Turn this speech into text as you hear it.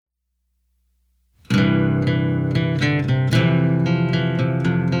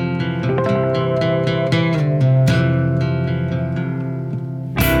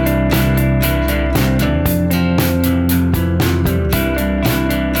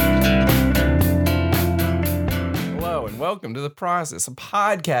welcome to The Process, a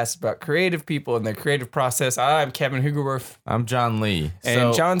podcast about creative people and their creative process. I'm Kevin Hugerworth. I'm John Lee.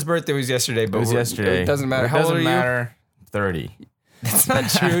 And John's birthday was yesterday, but it doesn't matter. How old are you? It doesn't matter. 30. That's not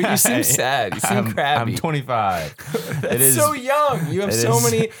true. You seem sad. You seem crabby. I'm 25. That's so young. You have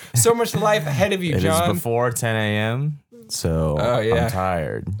so much life ahead of you, John. It is before 10 a.m., so I'm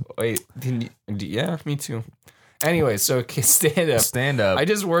tired. Wait, yeah, me too. Anyway, so stand up. I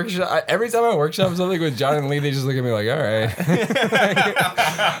just workshop. Every time I workshop something with John and Lee, they just look at me like, all right.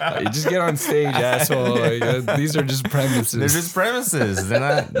 You just get on stage, asshole. Like, these are just premises. They're just premises. They're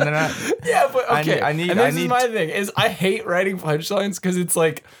not. Yeah, but okay. This is my thing, is I hate writing punchlines because it's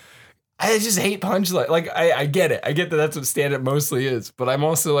like, I just hate punchline. Like, I get it. I get that that's what stand-up mostly is. But I'm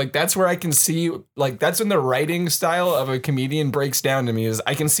also like, that's where I can see, like, that's when the writing style of a comedian breaks down to me, is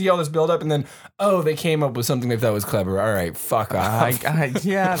I can see all this build-up and then, oh, they came up with something they thought was clever. All right, fuck off.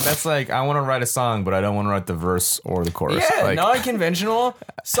 Yeah, that's like, I want to write a song, but I don't want to write the verse or the chorus. Yeah, like, non-conventional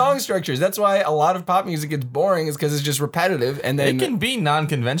song structures. That's why a lot of pop music gets boring, is because it's just repetitive. And then it can be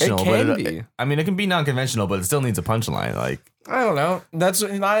non-conventional. It can be. It can be non-conventional, but it still needs a punchline. Like, I don't know. That's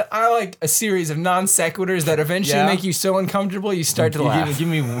what I like, a series of non sequiturs that eventually make you so uncomfortable you start to laugh. Give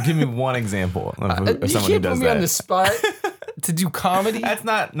me one example of someone who does that. You can't put me on the spot to do comedy. That's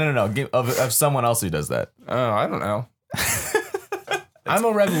not no. Of someone else who does that. Oh, I don't know. I'm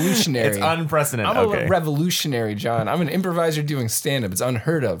a revolutionary. It's unprecedented. I'm a revolutionary, John. I'm an improviser doing stand up. It's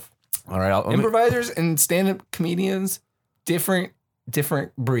unheard of. All right, improvisers and stand up comedians, different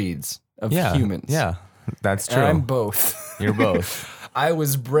breeds of humans. Yeah. That's true. And I'm both. You're both. I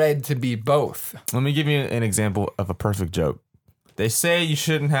was bred to be both. Let me give you an example of a perfect joke. They say you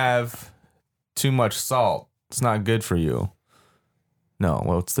shouldn't have too much salt. It's not good for you. No,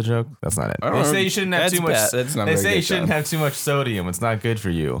 what's the joke? That's not it. They say you shouldn't have too much. They say you shouldn't have too much sodium. It's not good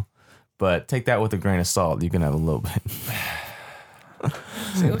for you. But take that with a grain of salt. You can have a little bit.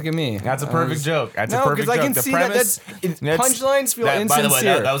 See, look at me. That's a perfect joke. That's a perfect joke. I can see punchlines feel insincere. By the way,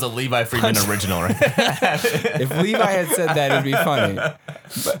 that was a Levi Friedman original, right? If Levi had said that, it'd be funny.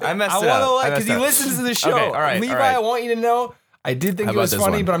 But I messed it up. Because he listens to the show. Okay, all right, Levi, I want you to know, I did think it was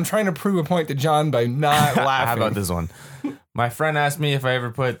funny, but I'm trying to prove a point to John by not laughing. How about this one? My friend asked me if I ever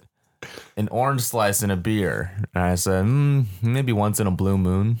put an orange slice in a beer. And I said, maybe once in a blue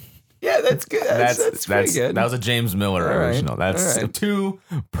moon. Yeah, that's good. That's pretty good. That was a James Miller original. That's two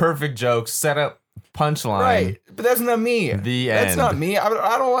perfect jokes, set up, punchline. Right, but that's not me. The end. That's not me. I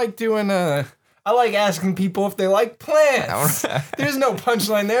don't like doing I like asking people if they like plants. There's no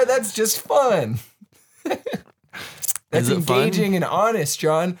punchline there. That's just fun. That's engaging and honest,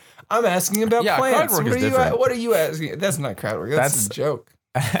 John. I'm asking about plants. Crowd work is different. What are you asking? That's not crowd work. That's a joke.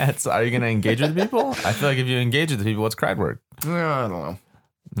 Are you going to engage with people? I feel like if you engage with the people, what's crowd work? No, I don't know.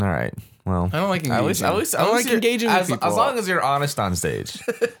 All right. Well, I don't like engaging. At least I don't like engaging with people. As long as you're honest on stage.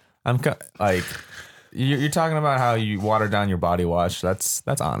 Like, you're talking about how you water down your body wash. That's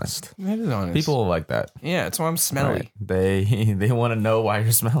honest. That is honest. People will like that. Yeah, that's why I'm smelly. Right. They want to know why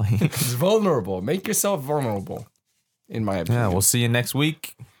you're smelly. It's vulnerable. Make yourself vulnerable, in my opinion. Yeah, we'll see you next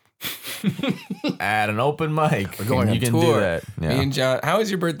week at an open mic. We're going on tour. Do that. Yeah. Me and John. How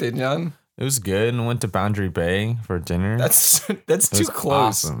was your birthday, John? It was good, and went to Boundary Bay for dinner. That's too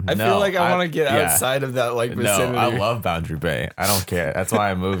close. Awesome. I feel like I want to get outside of that vicinity. No, I love Boundary Bay. I don't care. That's why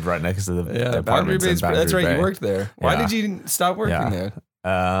I moved right next to the Boundary Bay. That's right. Bay. You worked there. Why did you stop working there?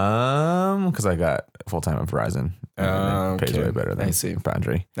 Because I got full time at Verizon. Pays way better than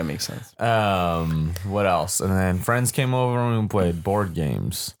Boundary. That makes sense. What else? And then friends came over and we played board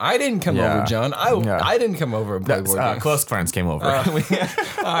games. I didn't come over, John. I didn't come over and play board games. Close friends came over. All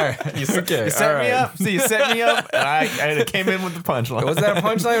right. You set me up. See, you set me up, and I came in with the punchline. Was that a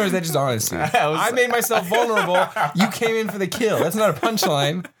punchline or was that just honesty? I made myself vulnerable. You came in for the kill. That's not a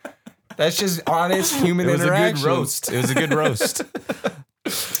punchline. That's just honest human interaction. It was a good roast.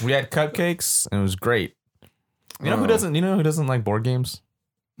 We had cupcakes, and it was great. You know who doesn't like board games?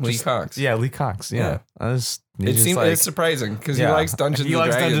 Lee Cox. Yeah, Lee Cox. Yeah. It's surprising because he likes Dungeons and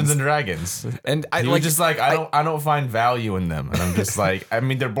Dragons. Dungeons and Dragons. And I don't find value in them. And I'm just like, I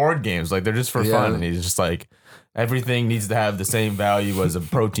mean, they're board games. Like, they're just for fun. And he's just like, everything needs to have the same value as a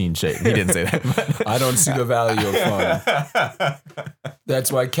protein shake. He didn't say that. I don't see the value of fun.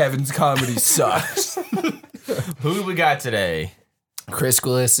 That's why Kevin's comedy sucks. Who do we got today? Chris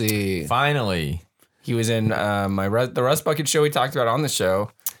Quilici. Finally. He was in the Rust Bucket show we talked about on the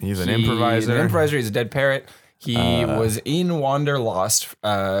show. He's an improviser. He's a dead parrot. He was in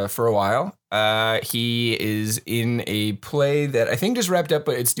Wanderlost for a while. He is in a play that I think just wrapped up,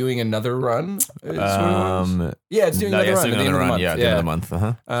 but it's doing another run. Yeah, it's doing another run at the end of the month. Yeah, at the end of the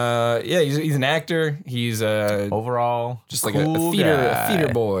month. Yeah, he's an actor. He's overall just like a theater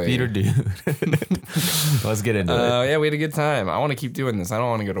boy. Theater dude. Let's get into it. Yeah, we had a good time. I want to keep doing this. I don't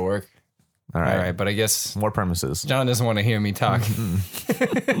want to go to work. All right, but I guess more premises. John doesn't want to hear me talk.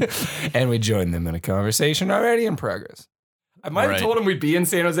 And we joined them in a conversation already in progress. I might have told him we'd be in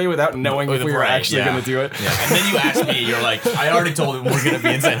San Jose without knowing if we were actually going to do it. Yeah. And then you asked me, you're like, I already told him we're going to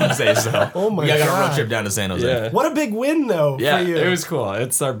be in San Jose, so oh my God. I got a road trip down to San Jose. Yeah. What a big win, though, for you. It was cool.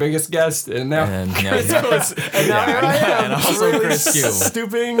 It's our biggest guest, and now Chris here I am. And also really Chris Q.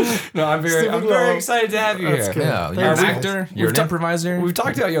 Stooping. No, I'm very excited to have you here. Good. Yeah, you're an actor. You're an improviser. We've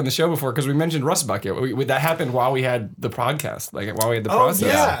talked about you on the show before because we mentioned Rust Bucket. That happened while we had the podcast, like while we had the process.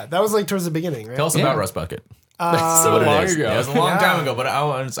 Yeah, that was like towards the beginning, right? Tell us about Rust Bucket. So long ago. Yeah, it was a long time ago, but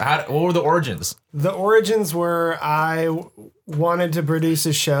what were the origins? The origins were I wanted to produce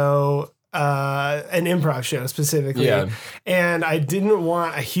a show, an improv show specifically. Yeah. And I didn't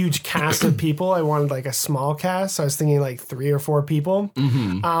want a huge cast of people. I wanted like a small cast. So I was thinking like 3 or 4 people.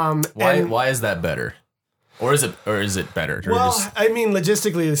 Mm-hmm. Why is that better? Or is it better? Well, I mean,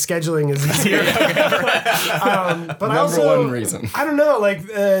 logistically, the scheduling is easier. But one reason. I don't know. Like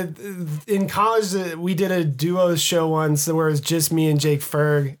in college, we did a duo show once where it was just me and Jake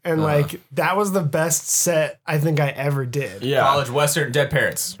Ferg, and like that was the best set I think I ever did. Yeah, college Western Dead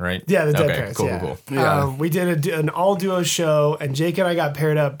Parents, right? Yeah, the Dead Parents. Cool. Yeah. We did an all duo show, and Jake and I got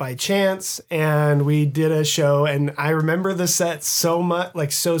paired up by chance, and we did a show, and I remember the set so much,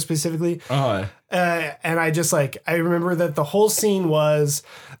 like so specifically. And I remember that the whole scene was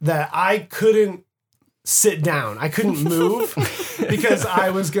that I couldn't sit down. I couldn't move because I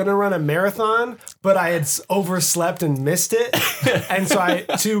was going to run a marathon, but I had overslept and missed it. And so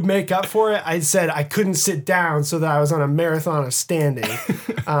to make up for it, I said I couldn't sit down so that I was on a marathon of standing.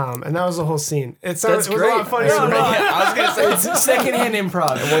 And that was the whole scene. It was great. a lot of fun. I was going to say, it's secondhand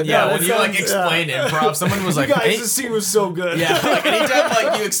improv. When you like explain improv, someone was like, you guys, this scene was so good. Yeah, like anytime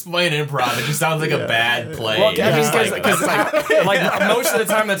like you explain improv, it just sounds like a bad play. Well, because like most of the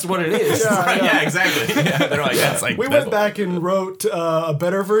time that's what it is. Yeah, exactly. Yeah, they're like, that's like. We went back and wrote a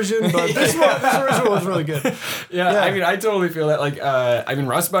better version, but this original was really good. Yeah, I mean, I totally feel that. Like,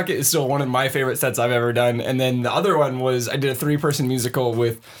 Rust Bucket is still one of my favorite sets I've ever done. And then the other one was I did a 3-person musical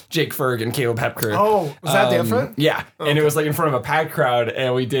with Jake Ferg and Caleb Hepker. Oh, was that different? Yeah, and it was like in front of a packed crowd,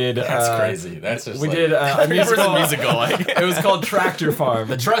 and we did. That's crazy. That's just. We did a musical. Like it was called Tractor Farm.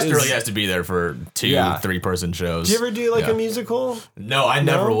 The trust really has to be there for 2-3-person shows. Did you ever do like a musical? No, I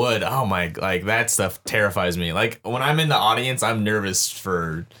never would. Oh my, like that stuff terrifies me. Like when I'm in the audience, I'm nervous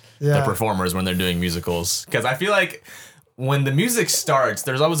for the performers when they're doing musicals because I feel like when the music starts,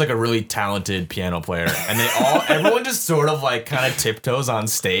 there's always like a really talented piano player, and everyone just sort of like kind of tiptoes on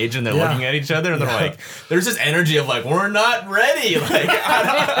stage, and they're looking at each other, and they're like, there's this energy of like, we're not ready, like,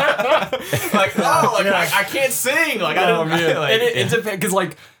 I can't sing, like, I don't know, like, and it depends because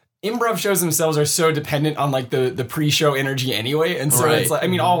like. Improv shows themselves are so dependent on like the pre-show energy anyway, and so it's like I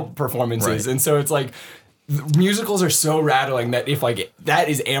mean all performances, and so it's like musicals are so rattling that if like that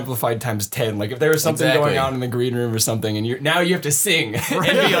is amplified times 10, like if there was something going on in the green room or something, and you have to sing and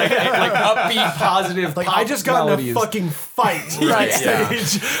be like upbeat, positive. Like I just got in a fucking fight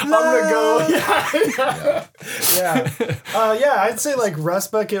stage. I'm gonna go. I'd say like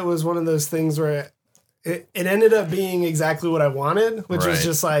Rust Bucket was one of those things where. It ended up being exactly what I wanted, which was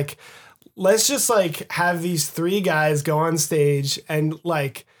just like, let's just like have these 3 guys go on stage and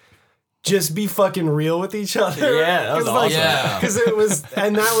like just be fucking real with each other. Yeah, that was awesome. Because it was,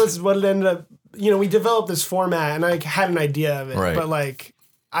 and that was what it ended up. We developed this format, and I had an idea of it, but like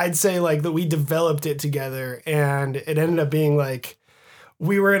I'd say like that we developed it together, and it ended up being like.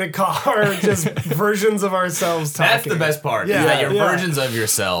 We were in a car, just versions of ourselves talking. That's the best part. Yeah, that you're versions of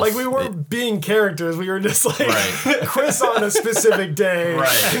yourself. Like we weren't being characters. We were just like Chris on a specific day,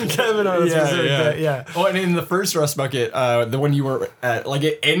 and Kevin on a specific day. Yeah. Oh, and in the first Rust Bucket, the one you were at, like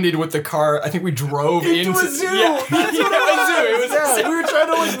it ended with the car. I think we drove into a zoo. Yeah, that's what it was. We were trying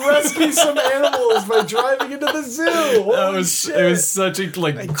to like rescue some animals by driving into the zoo. It was such a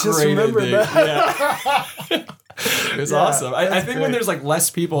like I great just remembered ending. that. Yeah. It was awesome. I think when there's like less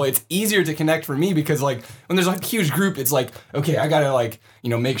people, it's easier to connect for me because like when there's like a huge group, it's like, okay, I gotta like,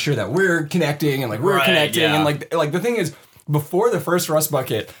 make sure that we're connecting and like we're connecting. And like the thing is, before the first Rust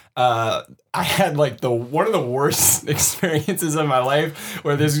Bucket, I had like one of the worst experiences of my life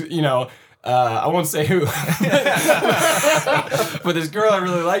where there's, I won't say who, but this girl I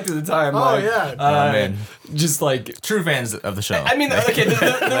really liked at the time. Man. Just like true fans of the show. I mean, okay,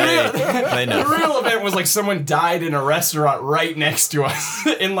 the real event was like someone died in a restaurant right next to us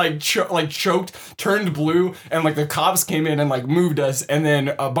and like choked, turned blue, and like the cops came in and like moved us, and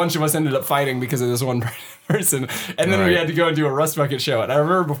then a bunch of us ended up fighting because of this one person, and then we had to go and do a Rust Bucket show. And I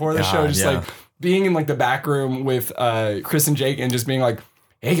remember before the show, just like being in like the back room with Chris and Jake, and just being like,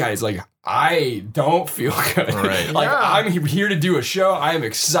 "Hey guys, like I don't feel good. Right. Like I'm here to do a show. I am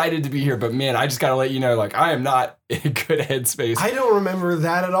excited to be here, but man, I just gotta let you know, like I am not in a good headspace." I don't remember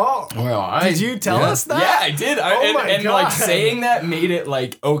that at all. Well, did you tell us that? Yeah, I did. And like saying that made it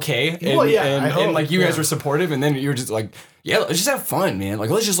like okay. And, and like you guys were supportive, and then you were just like, yeah, let's just have fun, man.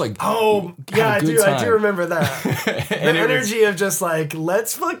 Like let's just like I do remember that. The energy of just like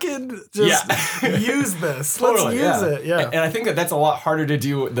let's fucking just use this. Totally, let's use it. Yeah. And I think that's a lot harder to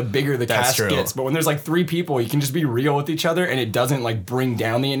do the bigger the cast gets. But when there's like 3 people, you can just be real with each other, and it doesn't like bring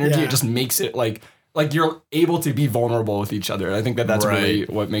down the energy. It just makes it like you're able to be vulnerable with each other. And I think that's really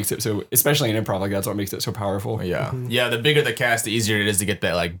what makes it so, especially in improv, like that's what makes it so powerful. Yeah. Mm-hmm. Yeah. The bigger the cast, the easier it is to get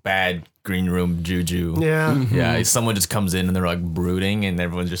that like bad green room juju. Yeah. Mm-hmm. Yeah. Someone just comes in and they're like brooding, and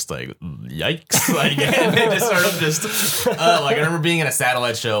everyone's just like, yikes. Like, and they just sort of just, like I remember being in a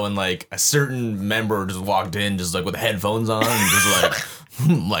satellite show, and like a certain member just walked in just like with headphones on and just like,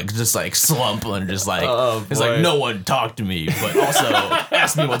 just like slump and just like it's like no one talked to me, but also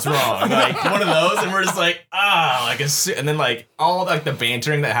ask me what's wrong, like one of those, and we're just like and then like all like the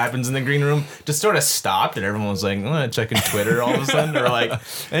bantering that happens in the green room just sort of stopped, and everyone was like, I'm checking Twitter all of a sudden, or like, and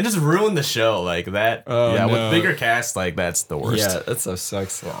it just ruined the show like that. With bigger casts, like that's the worst. Yeah, that stuff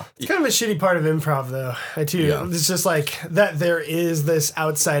sucks. It's kind of a shitty part of improv though. It's just like that there is this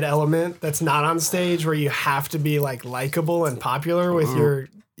outside element that's not on stage where you have to be like likable and popular with your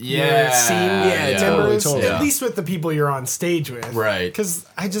scene members, totally. at least with the people you're on stage with, right? Because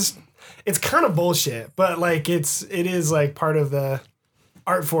it's kind of bullshit, but like it is like part of the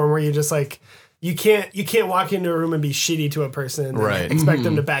art form where you just like you can't walk into a room and be shitty to a person and expect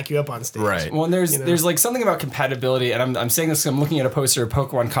them to back you up on stage. Right. Well, and there's like something about compatibility, and I'm saying this because I'm looking at a poster of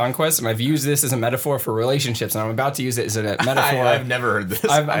Pokemon Conquest, and I've used this as a metaphor for relationships, and I'm about to use it as a metaphor. I've never heard this.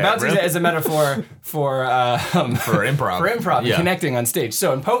 I'm about to use it as a metaphor for improv. For improv, and connecting on stage.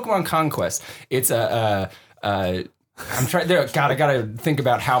 So in Pokemon Conquest, it's I'm trying. God, I gotta think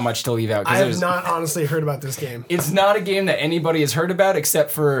about how much to leave out. I have not honestly heard about this game. It's not a game that anybody has heard about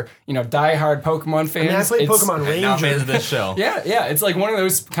except for diehard Pokemon fans. I played Pokemon Ranger. Not fans of this show. Yeah. It's like one of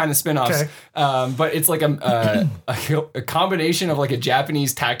those kind of spin-offs. Okay. But it's like a combination of like a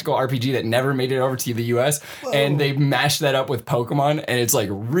Japanese tactical RPG that never made it over to the US. Whoa. And they mashed that up with Pokemon, and it's like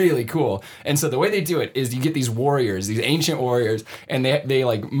really cool. And so the way they do it is you get these warriors, these ancient warriors, and they they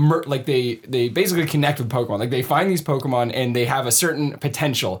basically connect with Pokemon. Like they find these Pokemon and they have a certain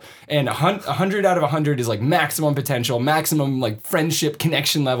potential, and 100 out of 100 is like maximum potential, maximum like friendship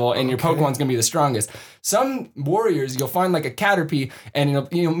connection level, and your Pokemon's gonna be the strongest. Some warriors you'll find like a Caterpie, and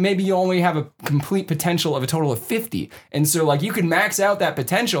maybe you only have a complete potential of a total of 50, and so like you can max out that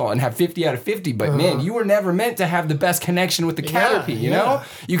potential and have 50 out of 50, but man, you were never meant to have the best connection with the Caterpie. You know,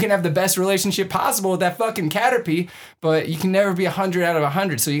 you can have the best relationship possible with that fucking Caterpie, but you can never be 100 out of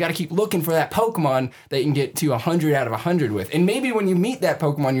 100. So you got to keep looking for that Pokemon that you can get to 100 out of 100 with, and maybe when you meet that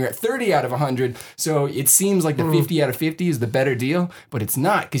Pokemon, you're at 30 out of 100. So it seems like the 50 out of 50 is the better deal, but it's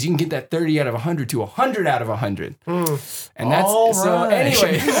not, because you can get that 30 out of 100 to 100 out of 100. And that's all so. Right.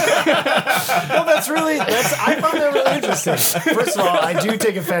 Anyway, well, I found that really interesting. First of all, I do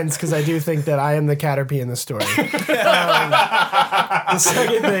take offense because I do think that I am the Caterpie in the story. The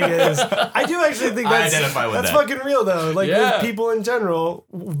second thing is, I do actually think that's fucking real though. Like with people in general,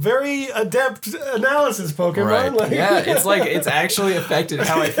 very adept analysis Pokemon. Right. It's actually affected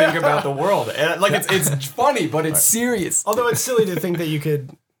how I think about the world, and like it's funny, but it's serious. Although it's silly to think that you could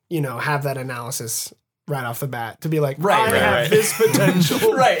have that analysis right off the bat to be like, I have this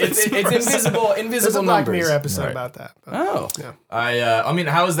potential. Right. It's invisible There's a Black numbers. Mirror episode about that. But, yeah. I mean,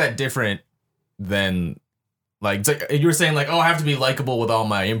 how is that different than like, it's like you were saying like, I have to be likable with all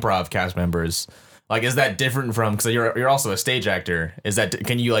my improv cast members. Like, is that different from, because you're also a stage actor? Is that,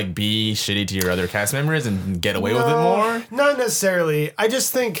 can you like be shitty to your other cast members and get away with it more? Not necessarily. I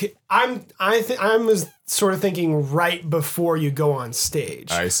just think I'm sort of thinking right before you go on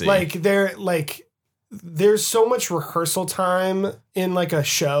stage. I see. Like there's so much rehearsal time in like a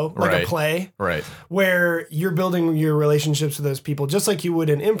show, like a play, where you're building your relationships with those people just like you would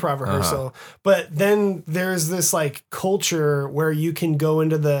in improv rehearsal. But then there's this like culture where you can go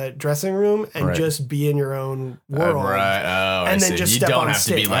into the dressing room and just be in your own world. And then just step on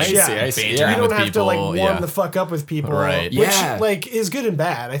stage. You don't have to like warm the fuck up with people, which like is good and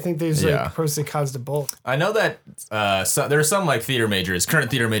bad. I think there's like pros and cons to both. I know that there are some like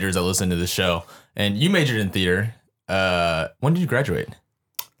current theater majors that listen to this show. And you majored in theater. When did you graduate?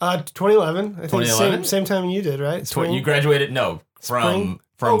 2011. I think same time you did, right? You graduated? No, from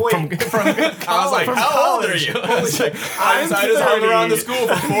I was like, how old are you? I just hung around the school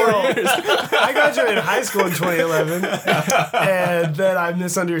for 4 years. I graduated high school in 2011, and then I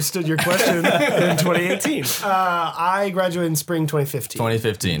misunderstood your question in 2018. I graduated in spring 2015.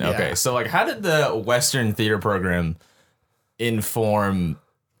 2015. Okay, so like, how did the Western theater program inform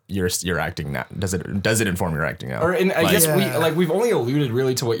your acting now? Does it inform your acting now? Or I guess we've only alluded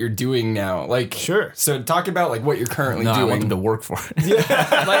really to what you're doing now. Like, sure. So talk about like what you're currently doing. I want them to work for it.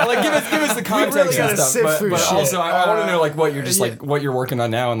 like give us the context and stuff. But also I want to know like what you're just like what you're working on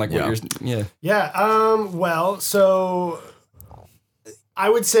now and like what you're well, so I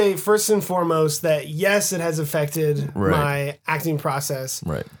would say first and foremost that yes, it has affected my acting process.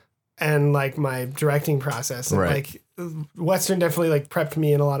 Right. And like my directing process. And like Western definitely like prepped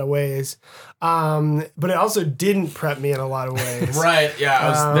me in a lot of ways. But it also didn't prep me in a lot of ways. Right.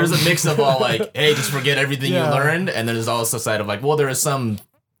 Yeah. There's a mix of all like, hey, just forget everything you learned. And then there's also a side of like, well, there are some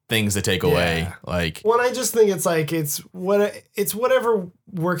things to take away. Like, well, I just think it's like, it's whatever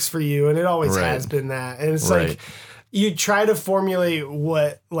works for you. And it always has been that. And it's like, you try to formulate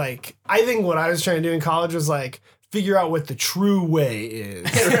what, like, I think what I was trying to do in college was like, figure out what the true way is.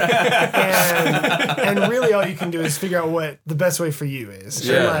 and really all you can do is figure out what the best way for you is.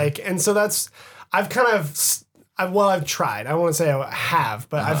 And so that's, I've tried. I won't say I have,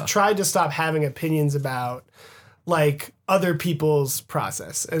 but I've tried to stop having opinions about like other people's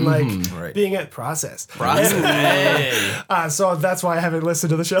process and like being at process. So that's why I haven't listened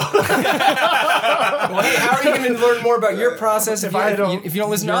to the show. Well, hey, how are you going to learn more about your process if you don't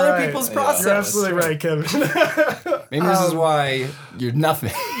listen to other people's process? You're absolutely right, Kevin. Maybe this is why you're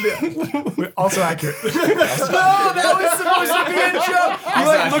nothing. Also accurate. No, that was supposed to be a joke. You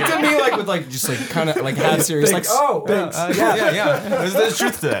like looked at me like with like just like kind of like half serious, like thanks. Yeah. There's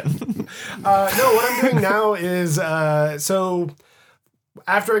truth to that. No, what I'm doing now is so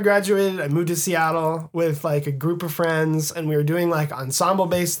after I graduated, I moved to Seattle with like a group of friends, and we were doing like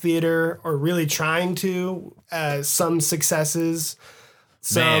ensemble-based theater, or really trying to. Some successes,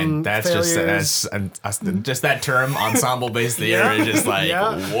 some failures. Just that term, ensemble-based theater, is just like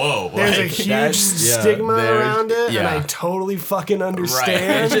whoa. There's a huge stigma around it, and I totally fucking understand.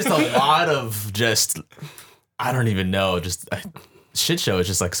 Right. It's just a lot of I don't even know, shit show is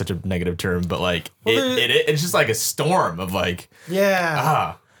just like such a negative term, but like it's just like a storm of like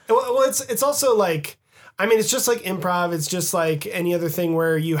Well, it's also like, I mean, it's just like improv. It's just like any other thing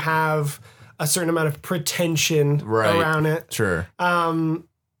where you have a certain amount of pretension around it. Sure.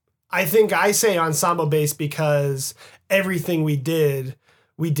 I think I say ensemble based because everything we did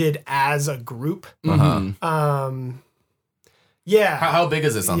as a group. Yeah. How big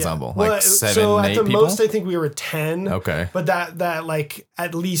is this ensemble? Well, like 7, so 8 at the people? most, I think we were 10. Okay. But that like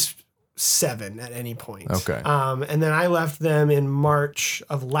at least 7 at any point. Okay. And then I left them in March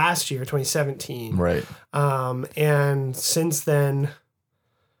of last year, 2017. Right. And since then,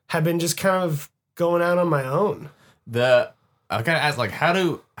 have been just kind of going out on my own. I kind of ask, like, how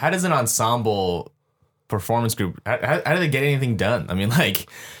does an ensemble performance group, how do they get anything done? I mean, like,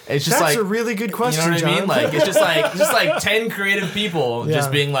 it's just that's a really good question. You know what I mean? Like, it's just like 10 creative people just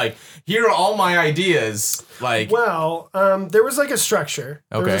being like, here are all my ideas. Like, well, there was like a structure.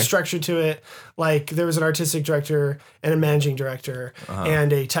 There was a structure to it. Like, there was an artistic director and a managing director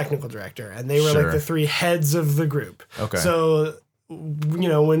and a technical director, and they were like the 3 heads of the group. Okay. So, you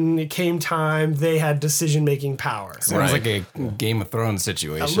know, when it came time, they had decision-making power. Sounds like a Game of Thrones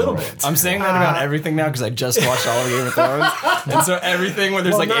situation. A little bit. I'm saying that about everything now because I just watched all of Game of Thrones. And so everything where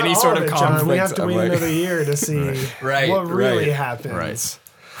there's like any sort of conflict. John, we have to wait another year to see what really happens. Right.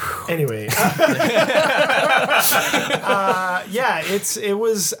 Anyway.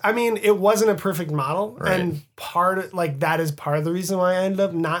 It wasn't a perfect model. Right. And that is part of the reason why I ended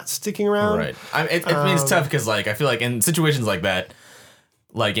up not sticking around. Right. I mean, it's tough because like, I feel like in situations like that,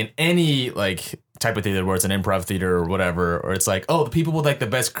 like in any like type of theater where it's an improv theater or whatever, or it's like, oh, the people with like the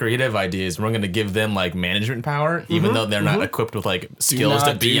best creative ideas, we're going to give them like management power, even though they're not equipped with like skills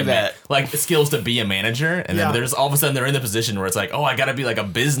to be skills to be a manager. And then there's all of a sudden they're in the position where it's like, oh, I got to be like a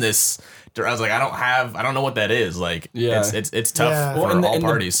business. I was like, I don't know what that is. Like, it's tough for all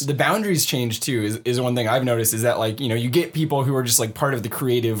parties. The boundaries change too. Is one thing I've noticed is that like, you know, you get people who are just like part of the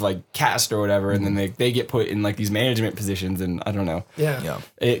creative like cast or whatever, and then they get put in like these management positions, and I don't know.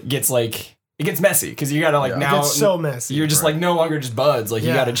 It gets messy because you gotta like now. It's so messy. You're just like no longer just buds. Like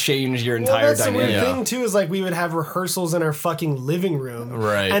you gotta change your entire dynamic. The weird thing too is like we would have rehearsals in our fucking living room,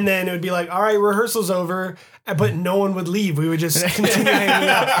 right? And then it would be like, all right, rehearsal's over, but no one would leave. We would just continue hanging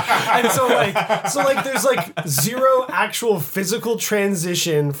out. And so like there's like zero actual physical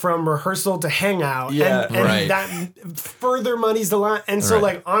transition from rehearsal to hangout, and that further muddies the line. And so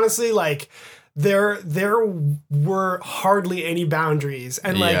like honestly, like. There were hardly any boundaries,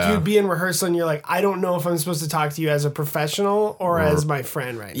 and like you'd be in rehearsal and you're like, I don't know if I'm supposed to talk to you as a professional or as my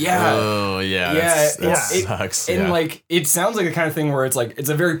friend right now. That sucks. And like it sounds like the kind of thing where it's like it's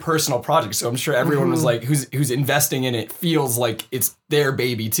a very personal project, so I'm sure everyone was like who's investing in it feels like it's their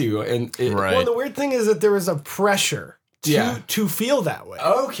baby too. And well, the weird thing is that there was a pressure to feel that way.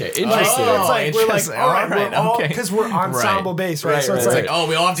 Okay, interesting. It's like we're like, all right, because we're ensemble based, right? So it's like, oh,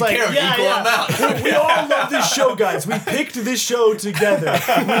 we all have to care equal amount. We all love this show, guys. We picked this show together.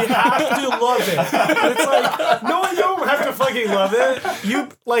 We have to love it. And it's like, no, you don't have to fucking love it. You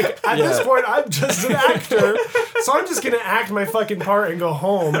like at this point, I'm just an actor, so I'm just gonna act my fucking part and go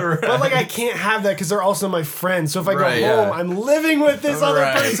home. But like, I can't have that because they're also my friends. So if I go home, I'm living with this other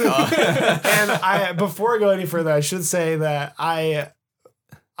person. And before I go any further, I should say that I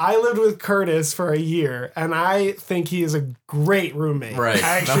lived with Curtis for a year, and I think he is a great roommate. Right.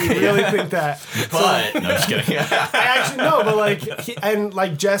 I actually really think that. But no, I'm just kidding. But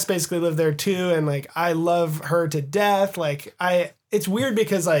like Jess basically lived there too, and like I love her to death. Like it's weird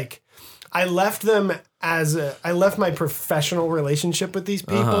because like I left my professional relationship with these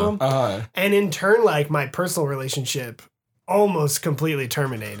people, and in turn, like my personal relationship almost completely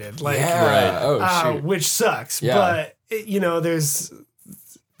terminated. Like, which sucks. Yeah. But you know, there's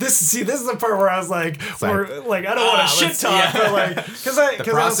this is the part where I was like, I don't want to shit talk, but like, because the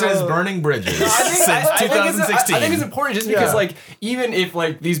process is burning bridges since 2016. I think it's important just because like even if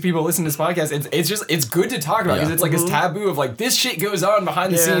like these people listen to this podcast, it's good to talk about because it's like this taboo of like this shit goes on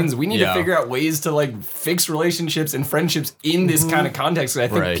behind the scenes. We need to figure out ways to like fix relationships and friendships in this kind of context. I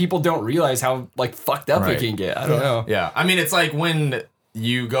think people don't realize how like fucked up it can get. I don't know. Yeah, I mean it's like when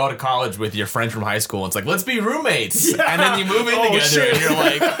you go to college with your friend from high school, and it's like, let's be roommates. Yeah. And then you move in together, and you're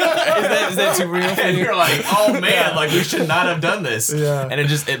like, is that too real? And you're like, oh man, like we should not have done this. Yeah. And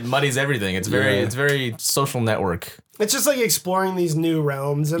it muddies everything. It's very social network. It's just like exploring these new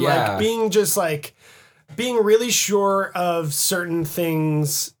realms and like being really sure of certain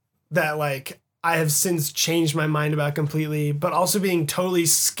things that like I have since changed my mind about completely, but also being totally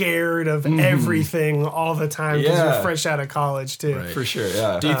scared of everything all the time because we're fresh out of college too. Right. For sure,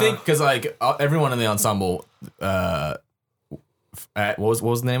 yeah. Do you think, because like everyone in the ensemble, what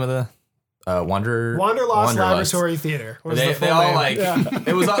was the name of the Wanderlust Laboratory Theater? They all like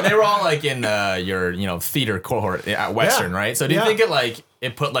it was. They were all like in your theater cohort at Western, right? So do you think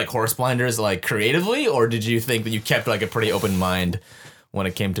it put like horse blinders like creatively, or did you think that you kept like a pretty open mind when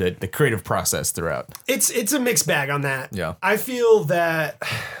it came to the creative process throughout? It's a mixed bag on that. Yeah. I feel that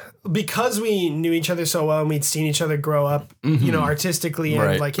because we knew each other so well and we'd seen each other grow up, you know, artistically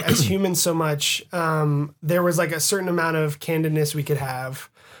and like as humans so much, there was like a certain amount of candidness we could have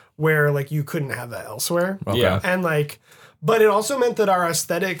where like you couldn't have that elsewhere. Okay. Yeah. And like, but it also meant that our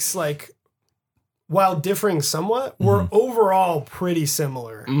aesthetics, like, while differing somewhat, were overall pretty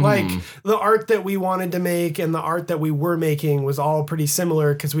similar. Like the art that we wanted to make and the art that we were making was all pretty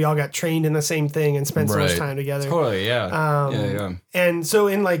similar because we all got trained in the same thing and spent so much time together. Totally, yeah. And so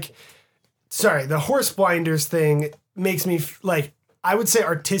in like, the horse blinders thing makes me like, I would say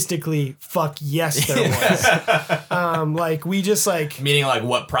artistically, fuck yes, there was. Like we just like, meaning like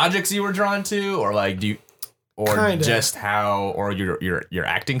what projects you were drawn to, or like just how, or your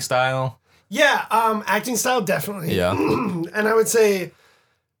acting style. Yeah, acting style, definitely. Yeah. And I would say,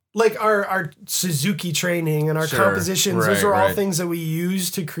 like, our Suzuki training and our compositions, those are all things that we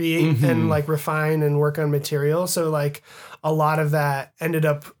use to create and, like, refine and work on material. So, like, a lot of that ended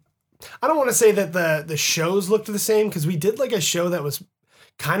up... I don't want to say that the shows looked the same, because we did, like, a show that was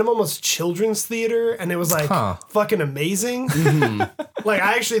kind of almost children's theater, and it was like fucking amazing. Like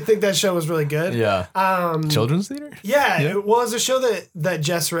I actually think that show was really good. Yeah. Children's theater? Yeah, it was a show that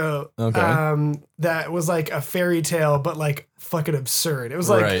Jess wrote. Okay. That was like a fairy tale, but like fucking absurd. It was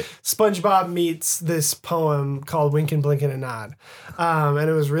like SpongeBob meets this poem called Wink and Blink and a Nod. And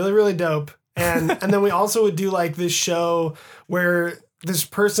it was really, really dope. And then we also would do like this show where this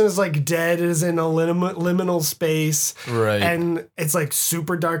person is like dead, is in a liminal space. Right. And it's like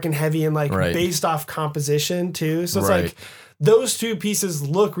super dark and heavy and like based off composition too. So it's like those two pieces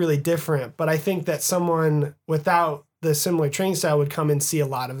look really different. But I think that someone without the similar training style would come and see a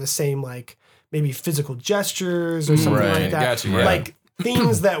lot of the same, like maybe physical gestures or something like that. Gotcha, like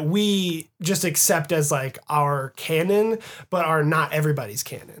things that we just accept as like our canon, but are not everybody's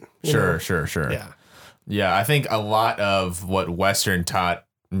canon. Sure. Yeah. Yeah, I think a lot of what Western taught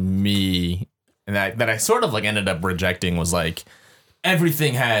me and that I sort of like ended up rejecting was like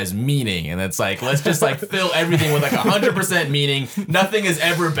everything has meaning, and it's like let's just like fill everything with like 100% meaning. Nothing is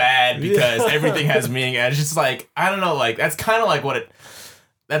ever bad because everything has meaning. And it's just like I don't know, like that's kind of like what it.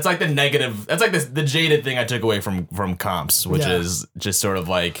 That's like the negative. That's like the jaded thing I took away from comps, which is just sort of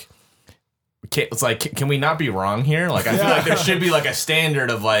like. It's like can we not be wrong here? Like I feel like there should be like a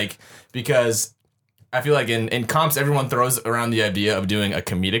standard of like because. I feel like in comps, everyone throws around the idea of doing a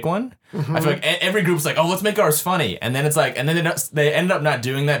comedic one. I feel like every group's like, oh, let's make ours funny. And then it's like, and then they end up not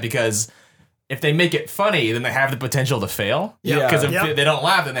doing that because if they make it funny, then they have the potential to fail. Yeah. Because if they don't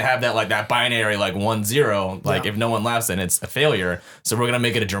laugh, then they have that like that binary like 1-0. Like if no one laughs, then it's a failure. So we're going to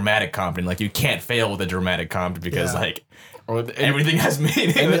make it a dramatic comp. And like you can't fail with a dramatic comp because like everything has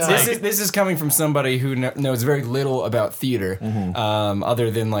meaning. And this is coming from somebody who knows very little about theater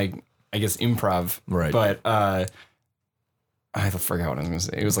other than like, I guess improv, right? But I forgot what I was gonna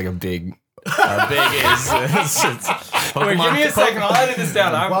say. It was like a big. Our big is. Wait, give me a second. I'll edit this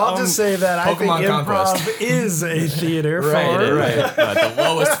down. I'll just say that I think improv is a theater form. Right. The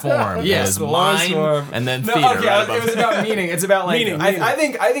lowest form is the mime, form. And then theater. Okay, it was about meaning. It's about like meaning. I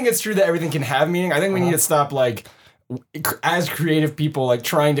think it's true that everything can have meaning. I think we need to stop like. As creative people, like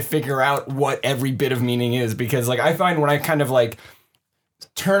trying to figure out what every bit of meaning is, because like I find when I kind of like.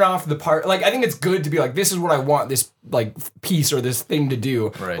 Turn off the part, like I think it's good to be like this is what I want this like piece or this thing to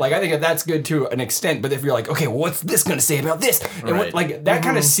do. Right. Like I think that's good to an extent, but if you're like, okay, well, what's this going to say about this? And what, like that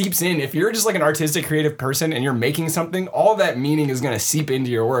kind of seeps in. If you're just like an artistic, creative person and you're making something, all that meaning is going to seep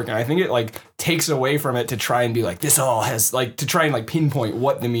into your work, and I think it like takes away from it to try and be like this all has like to try and like pinpoint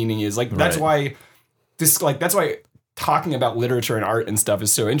what the meaning is. Like that's why that's why. Talking about literature and art and stuff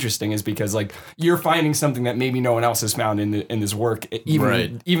is so interesting is because like you're finding something that maybe no one else has found in this work.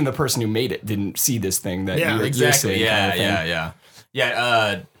 Even the person who made it didn't see this thing that you're saying.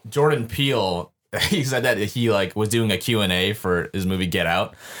 Yeah. Jordan Peele, he said that he like was doing a Q&A for his movie Get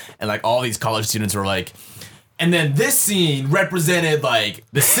Out, and like all these college students were like, and then this scene represented like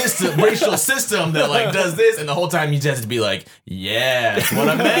the system, racial system that like does this, and the whole time he just has to be like, yeah, that's what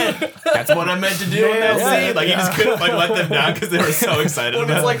I meant. That's what I meant to do in that scene. Like he just couldn't like let them down because they were so excited.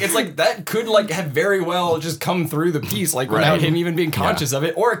 Well, it's like that could like have very well just come through the piece like without him even being conscious of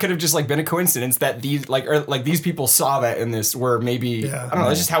it, or it could have just like been a coincidence that these these people saw that in this where maybe I don't know.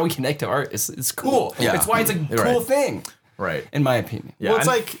 That's just how we connect to art. It's cool. Yeah. It's why it's a cool thing. Right. In my opinion. Yeah. Well,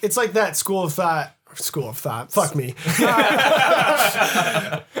 it's like that school of thought. Fuck me.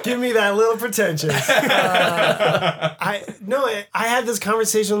 Give me that little pretentious. I had this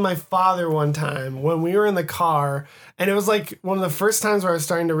conversation with my father one time when we were in the car, and it was like one of the first times where I was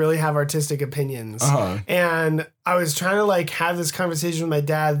starting to really have artistic opinions. And I was trying to like have this conversation with my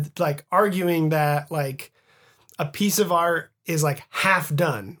dad, like arguing that like a piece of art is like half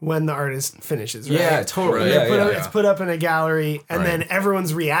done when the artist finishes. Right? Yeah, totally. It's put up in a gallery, and then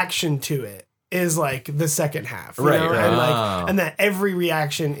everyone's reaction to it is like the second half, you know? And that every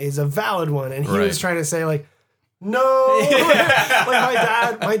reaction is a valid one. And he was trying to say like, no,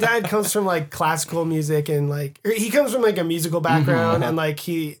 like my dad comes from like classical music, and like he comes from like a musical background, and like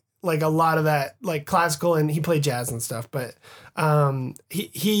he like a lot of that like classical, and he played jazz and stuff. But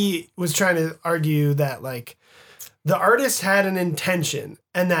he was trying to argue that like the artist had an intention,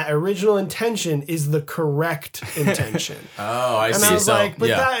 and that original intention is the correct intention. I see. And I was like, but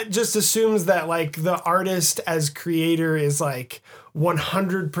that just assumes that like the artist as creator is like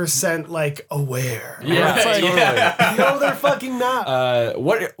 100% like aware. Yeah, it's like, no, they're fucking not. I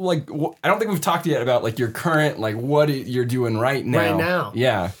don't think we've talked yet about like your current like what you're doing right now. Right now.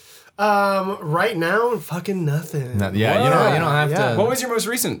 Yeah. Right now, fucking nothing. You don't have to. What was your most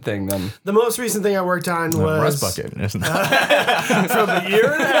recent thing then? The most recent thing I worked on was Rust Bucket. from a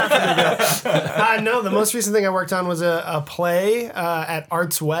year and a half ago. No, the most recent thing I worked on was a play at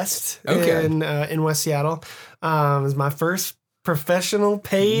Arts West in West Seattle. It was my first professional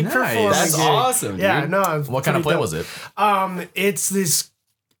paid performance. That's awesome. Yeah, dude. no. What kind of play was it?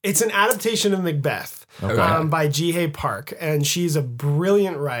 It's an adaptation of Macbeth. By Ji-Hae Park, and she's a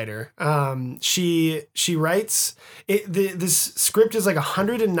brilliant writer. She writes this script is like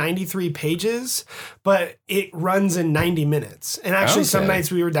 193 pages, but it runs in 90 minutes. And actually, some nights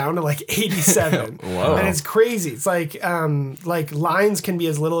we were down to like 87. Whoa. And it's crazy. It's like lines can be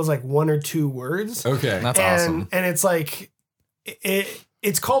as little as like 1 or 2 words. Okay, that's awesome. And it's like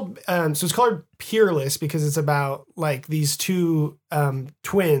it's called it's called Peerless because it's about like these two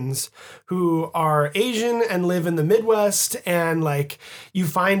twins who are Asian and live in the Midwest, and like you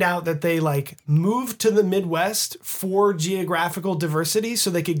find out that they like moved to the Midwest for geographical diversity so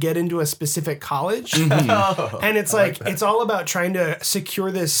they could get into a specific college. And it's like it's all about trying to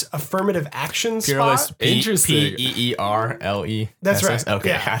secure this affirmative action Peerless, spot. Interesting. Peerle. That's right. Okay.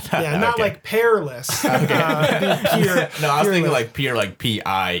 Yeah, not like peerless. No, I was thinking like peer, like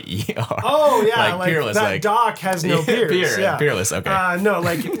P-I-E-R. Oh yeah, like like peerless, that like doc has no peers. Peerless. Okay. No,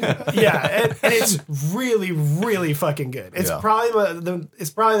 like and it's really, really fucking good. It's probably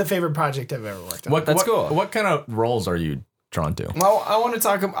the favorite project I've ever worked on. That's cool. What kind of roles are you drawn to? Well, I want to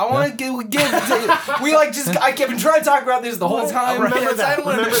talk. I want to give. We like just. I kept been trying to talk about this the whole time. Remember that.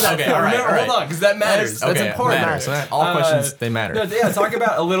 Okay, all right. Hold on, because that matters. That's important. Matters. All questions they matter. No, yeah, talk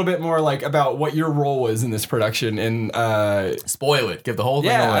about a little bit more like about what your role was in this production and spoil it. Give the whole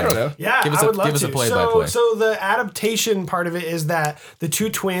thing away. I don't know. Yeah, give us I would love give us to. a play-by-play. So the adaptation part of it is that the two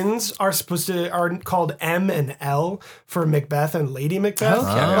twins are called M and L for Macbeth and Lady Macbeth.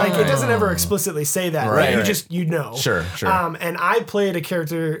 Okay. Like it doesn't ever explicitly say that. Right. You just know. Sure. And I played a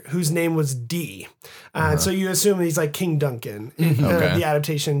character whose name was D. So you assume he's like King Duncan, the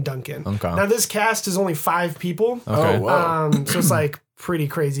adaptation Duncan. Okay. Now this cast is only 5 people. Okay. So it's like pretty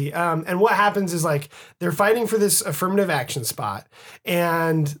crazy. And what happens is like they're fighting for this affirmative action spot.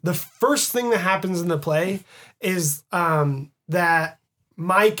 And the first thing that happens in the play is that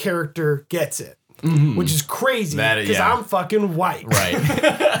my character gets it. Which is crazy because I'm fucking white. Right.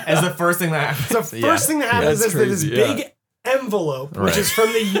 As the first thing that happens. The first thing that happens is that this big envelope, which is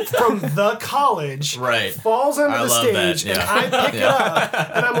from the college, falls onto the stage, and I pick it up,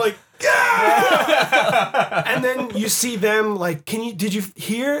 and I'm like, yeah! And then you see them like, did you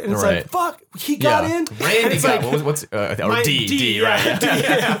hear? And it's like, fuck, he got in. Randy got like, what's D, right? D,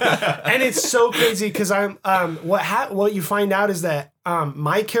 And it's so crazy because I'm what you find out is that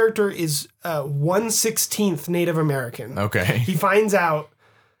my character is 1/16 Native American. Okay. He finds out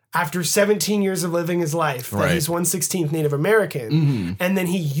after 17 years of living his life that he's 1/16 Native American, and then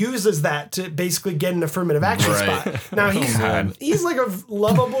he uses that to basically get an affirmative action spot. Now he's like a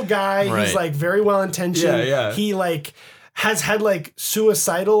lovable guy. He's like very well intentioned. Yeah. He like has had like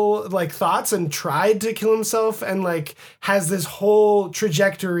suicidal like thoughts and tried to kill himself, and like has this whole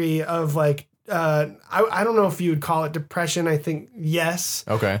trajectory of like I don't know if you would call it depression. I think yes.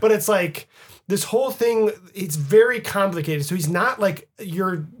 Okay. But it's like this whole thing, it's very complicated. So he's not like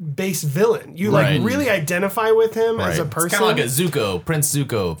your base villain. You like really identify with him as a person. It's kind of like a Zuko, Prince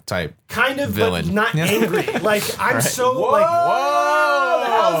Zuko type. Kind of, villain. but not angry. Like I'm so like, whoa, the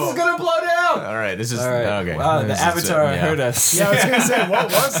house is gonna blow down. All right, this is okay. Wow, the Avatar heard us. Yeah, I was gonna say, what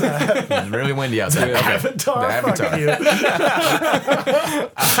was that? It's really windy outside. Okay. Avatar. Fuck you.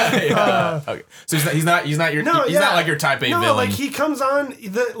 Okay. So he's not your he's not like your type A villain. No, like he comes on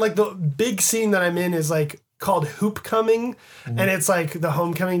the big scene that I'm in is like called Hoop Coming, and it's like the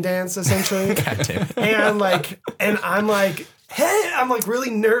homecoming dance essentially. God damn it. And I'm like, hey, I'm like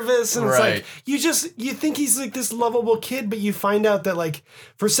really nervous, and it's like you think he's like this lovable kid, but you find out that like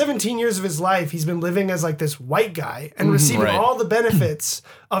for 17 years of his life he's been living as like this white guy and receiving all the benefits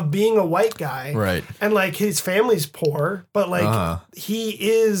of being a white guy. Right. And like his family's poor, but like he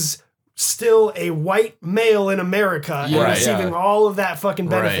is still a white male in America and receiving all of that fucking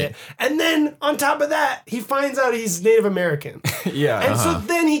benefit. And then on top of that, he finds out he's Native American. And so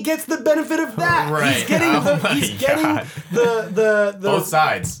then he gets the benefit of that. He's getting the both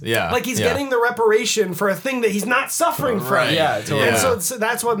sides. Yeah. Like he's getting the reparation for a thing that he's not suffering from. Yeah, totally. And so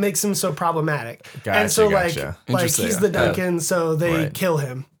that's what makes him so problematic. And so like he's the Duncan, so they kill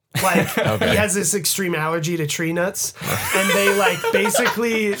him. Like he has this extreme allergy to tree nuts, and they like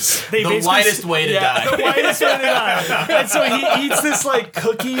basically the whitest way to die. The whitest way to die. And so he eats this like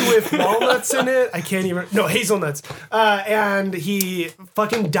cookie with walnuts in it. Hazelnuts. And he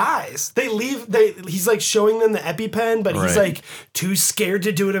fucking dies. He's like showing them the EpiPen, but he's like too scared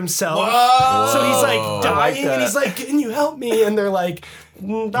to do it himself. Whoa. So he's like dying, and he's like, "Can you help me?" And they're like,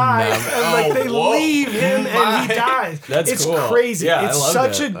 "Die!" And like they leave him, and he dies. It's cool. Crazy. Yeah, it's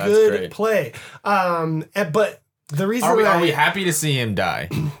such a good play. But the reason are we happy to see him die?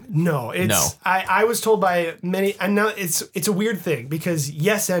 No, I was told by many, and now it's a weird thing because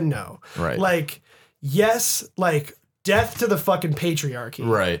yes and no. Right. Like yes, like death to the fucking patriarchy.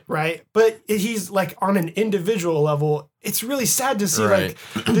 Right. Right. But he's like on an individual level, it's really sad to see like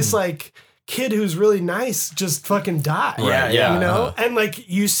this like kid who's really nice just fucking die. Yeah. You know? And like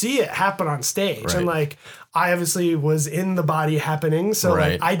you see it happen on stage. And like I obviously was in the body happening, so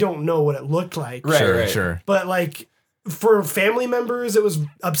like I don't know what it looked like. Sure. But like for family members, it was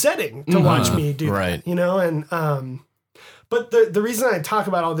upsetting to watch me do that. You know? And but the reason I talk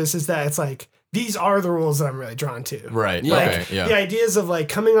about all this is that it's like these are the rules that I'm really drawn to. Right. Like the ideas of like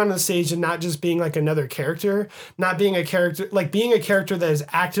coming on the stage and not just being like another character, not being a character, like being a character that is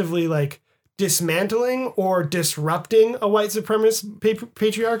actively like dismantling or disrupting a white supremacist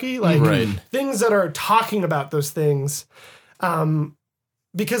patriarchy, like things that are talking about those things,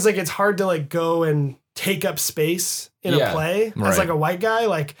 because like it's hard to like go and take up space in a play as like a white guy,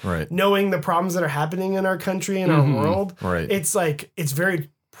 like knowing the problems that are happening in our country and our world. It's like it's very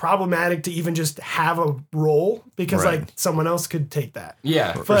problematic to even just have a role because like someone else could take that.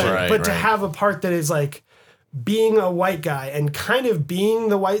 But to have a part that is like being a white guy and kind of being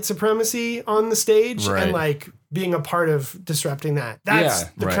the white supremacy on the stage and like being a part of disrupting that. That's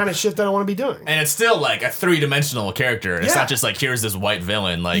the kind of shit that I want to be doing. And it's still like a 3-dimensional character. It's not just like, here's this white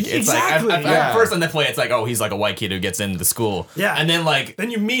villain. Like, it's like, at first on the play, it's like, oh, he's like a white kid who gets into the school. Yeah. And then like... Then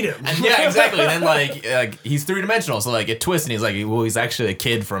you meet him. And exactly. And then like he's 3-dimensional. So like it twists and he's like, well, he's actually a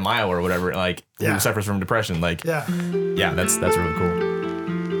kid from Iowa or whatever. Like, who suffers from depression. Like, yeah, that's really cool.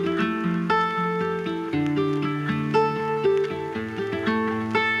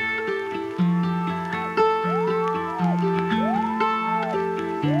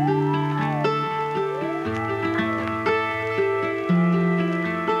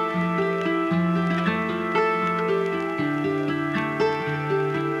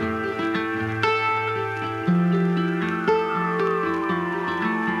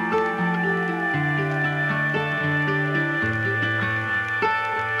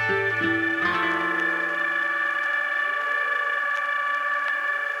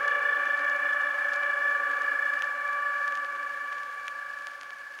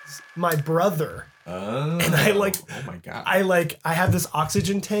 My brother and I like oh my god I have this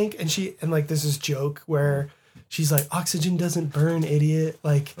oxygen tank and there's this joke where she's like, oxygen doesn't burn, idiot,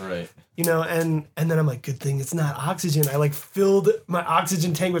 like you know, and then I'm like, good thing it's not oxygen. I like filled my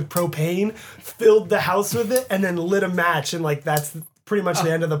oxygen tank with propane, filled the house with it, and then lit a match, and like that's pretty much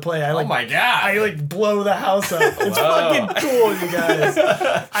the end of the play. I like, oh my god, I like blow the house up. It's fucking cool, you guys.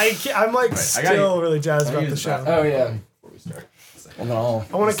 I'm like still really jazzed about the show. Oh yeah. Before we start. I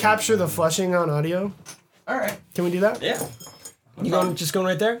want to capture the flushing on audio. All right. Can we do that? Yeah. You going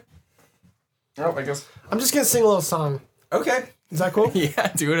right there? Oh, I guess. I'm just going to sing a little song. Okay. Is that cool?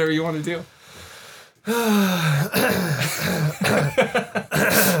 Yeah, do whatever you want to do.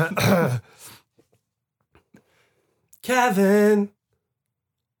 Kevin.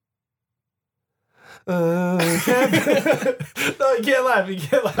 Kevin. No, you can't laugh. You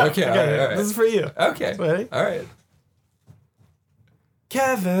can't laugh. Okay, all right. This is for you. Okay. Ready? All right.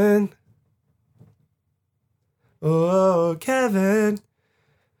 Kevin. Oh, Kevin.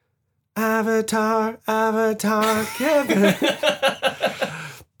 Avatar, Kevin.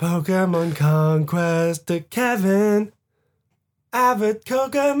 Pokemon Conquest to Kevin.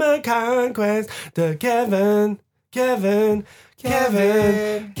 Pokemon Conquest to Kevin. Kevin.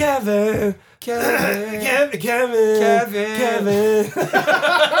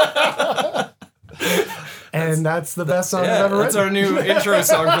 And that's the best song I've ever written. That's our new intro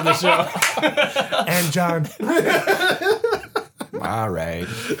song for the show. And John. All right.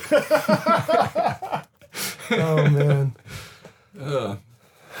 Oh, man.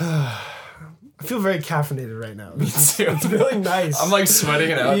 I feel very caffeinated right now. Me too. It's really nice. I'm like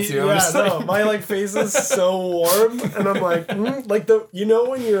sweating it out too. Yeah, no, my like face is so warm, and I'm like, like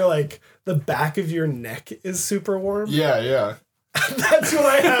when you're like the back of your neck is super warm. Yeah. That's what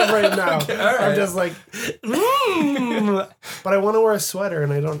I have right now. Okay, all right. I'm just like, but I want to wear a sweater,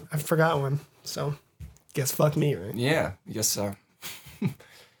 and I forgot one. So, guess fuck me, right? Yeah, I guess so.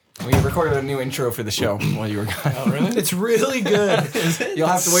 We recorded a new intro for the show while you were gone. Oh, really? It's really good. You'll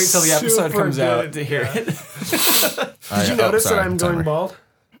have to wait till the episode comes out to hear it. Did you notice that I'm going bald?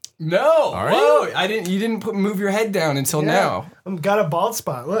 No. Whoa. You didn't move your head down until now. I've got a bald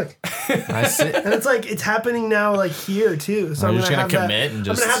spot. Look. I see. And it's happening now like here too. So I'm just gonna commit and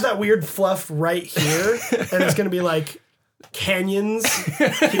just. I'm gonna have that weird fluff right here, and it's gonna be like canyons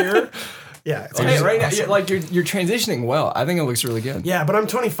here. Yeah. It's right now, you're transitioning well. I think it looks really good. Yeah, but I'm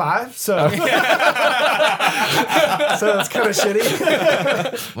 25, so so it's kind of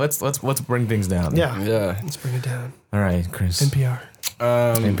shitty. Let's bring things down. Yeah. Let's bring it down. All right, Chris. NPR.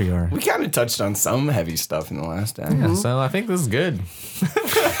 NPR. We kind of touched on some heavy stuff in the last act. Yeah, so I think this is good.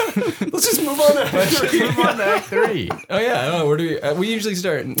 Let's just move on to Act 3. Oh yeah. Where do we usually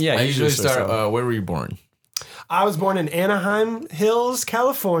start? Yeah, I usually start. Where were you born? I was born in Anaheim Hills,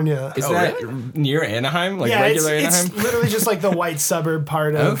 California. Is that near Anaheim? Like regular Anaheim? It's literally just like the white suburb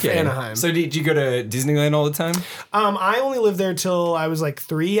part of Anaheim. So did you go to Disneyland all the time? I only lived there till I was like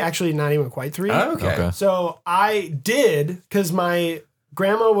 3. Actually, not even quite 3. Oh, okay. So I did, because my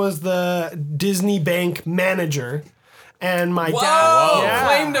grandma was the Disney bank manager. And my dad,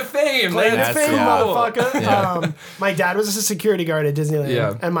 claim to fame, motherfucker. Yeah. My dad was a security guard at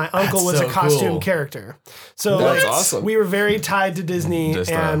Disneyland, and my uncle was so a costume cool. character. So That's awesome. We were very tied to Disney,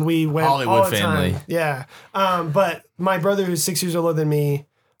 Just and we went Hollywood all the family. time. Yeah, but my brother, who's 6 years older than me,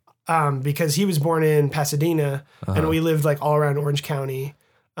 because he was born in Pasadena, and we lived like all around Orange County.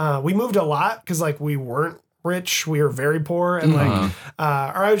 We moved a lot because like we weren't rich, we were very poor, and like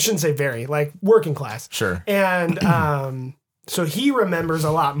or I shouldn't say very, like working class. Sure. And so he remembers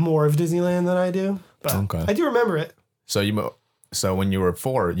a lot more of Disneyland than I do, but I do remember it. So when you were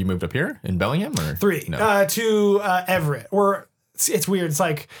 4, you moved up here in Bellingham, or 3 No. to Everett. It's weird. It's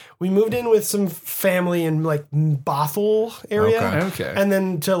like we moved in with some family in like Bothell area, Okay. and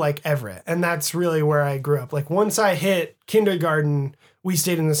then to like Everett, and that's really where I grew up. Like once I hit kindergarten, we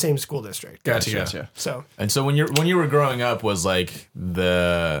stayed in the same school district. Gotcha. So And so when you were growing up, was like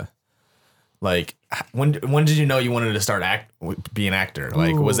when did you know you wanted to start be an actor?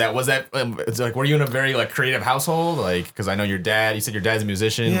 Like was that it's like, were you in a very like creative household? Like, because I know you said your dad's a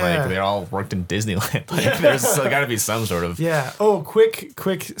musician. Yeah. Like they all worked in Disneyland. Like there's got to be some sort of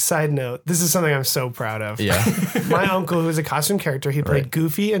quick side note. This is something I'm so proud of. yeah. My uncle, who was a costume character, he played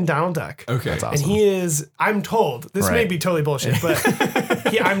Goofy and Donald Duck. Okay. That's awesome. And he is, I'm told, this may Right. be totally bullshit, but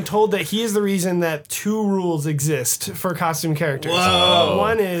I'm told that he is the reason that 2 rules exist for costume characters. Whoa.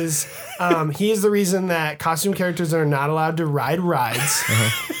 One is he is the reason that costume characters are not allowed to ride rides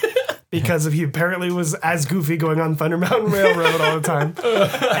because he apparently was as Goofy going on Thunder Mountain Railroad all the time.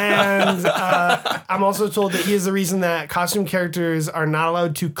 And I'm also told that he is the reason that costume characters are not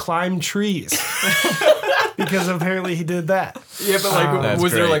allowed to climb trees because apparently he did that. Yeah, but like,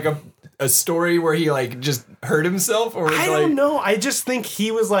 was there great. like a story where he like just hurt himself, or was I don't know. I just think he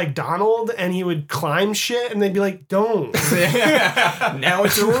was like Donald, and he would climb shit, and they'd be like, "Don't." Now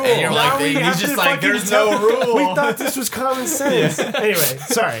it's a rule. And you're Now like, we have he's just to like, fucking there's tell- no rule. We thought this was common sense. Anyway,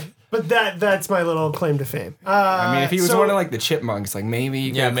 sorry, but that's my little claim to fame. I mean, if he was one of like the chipmunks, like maybe.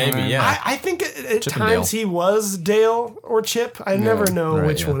 you could maybe, climb. yeah. I think at Chip and Dale. times he was Dale or Chip. I never know right,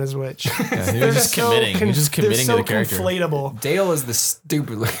 which yeah. one is which. he They're was just committing. He was just they're committing so to the character. conflatable. Dale is the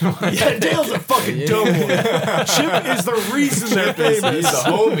stupid looking one. Yeah, Dale's a fucking dumb one. Chip is the reason they're famous. He's a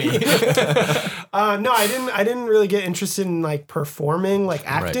homie. No, I didn't really get interested in like performing, like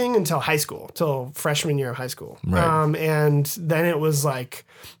acting until high school, till freshman year of high school. Right. And then it was like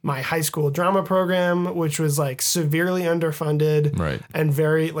my high school drama program, which was like severely underfunded, Right. and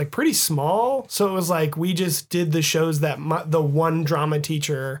very like pretty small. So it was like we just did the shows that the one drama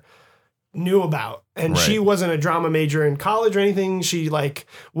teacher knew about, and she Right. wasn't a drama major in college or anything. She like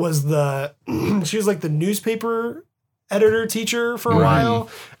was she was like the newspaper editor teacher for a while,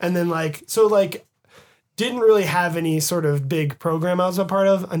 and then like didn't really have any sort of big program I was a part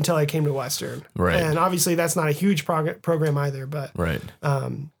of until I came to Western. Right. And obviously that's not a huge program either, but Right.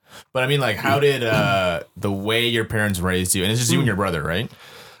 But I mean, like, how did the way your parents raised you, and it's just you and your brother, right?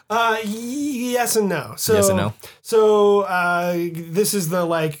 yes and no. So, Yes and no? So this is the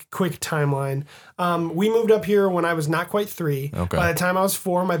like quick timeline. We moved up here when I was not quite 3. Okay. By the time I was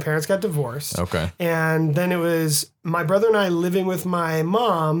 4, my parents got divorced. Okay. And then it was my brother and I living with my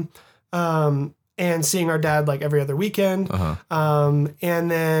mom, and seeing our dad like every other weekend. And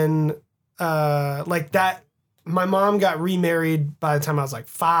then like that, my mom got remarried by the time I was like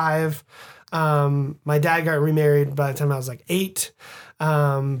 5. My dad got remarried by the time I was like 8.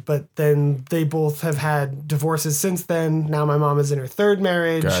 But then they both have had divorces since then. Now my mom is in her 3rd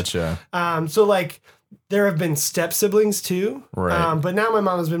marriage. Gotcha. So like there have been step siblings too. Right. But now my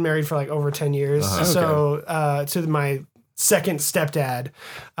mom has been married for like over 10 years. So to my second stepdad,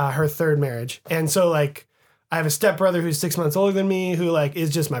 her third marriage. And so like I have a stepbrother who's 6 months older than me who like is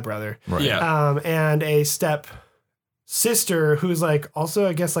just my brother. Right. Yeah. And a step sister who's like also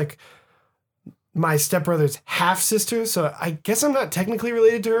I guess like my stepbrother's half sister, so I guess I'm not technically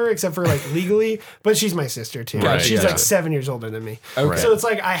related to her except for like legally, but she's my sister too. Right, She's like 7 years older than me. Okay. So it's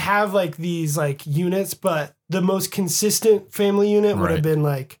like I have like these like units, but the most consistent family unit would have been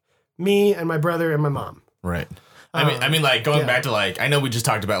like me and my brother and my mom. Right. I mean, like going back to like, I know we just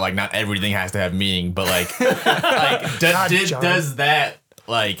talked about like not everything has to have meaning, but like, does that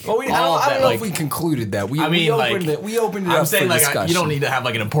like? Well, I don't know if we concluded that. We opened it I'm up saying for like discussion. you don't need to have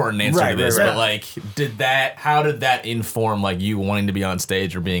like an important answer to this, but like, how did that inform like you wanting to be on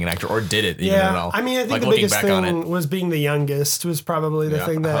stage or being an actor, or did it even at all? I mean, I think like, the biggest thing was being the youngest was probably the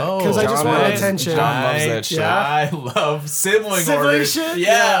thing that because I just wanted attention. John loves that shit. I love sibling shit.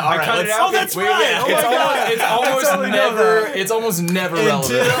 Yeah, I cut it out. Oh, that's right. It's almost never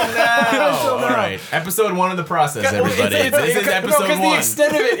relevant. Until now. All right, episode 1 of the process, everybody. This is episode 1. The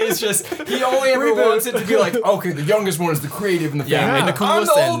extent of it is just he only ever wants it to be like, okay, the youngest one is the creative in the family. and the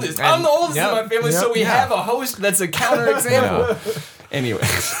coolest I'm the oldest. I'm the oldest in my family, so we have a host that's a counterexample. Anyway,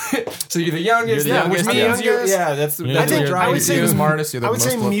 so you're the youngest, which means that's I think I would say the smartest. I would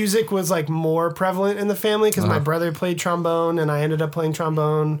say music was like more prevalent in the family because my brother played trombone and I ended up playing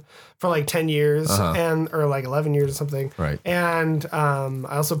trombone for like 10 years or like 11 years or something. Right. And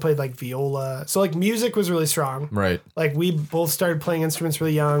I also played like viola. So like music was really strong. Right. Like we both started playing instruments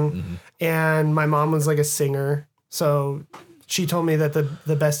really young and my mom was like a singer. So she told me that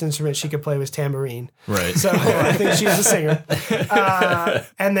the best instrument she could play was tambourine. Right. So I think she was a singer.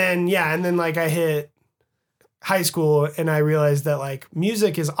 And then like I hit high school and I realized that like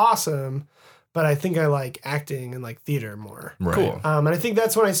music is awesome, but I think I like acting and like theater more. Right. Cool. And I think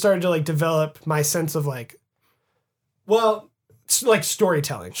that's when I started to like develop my sense of like, like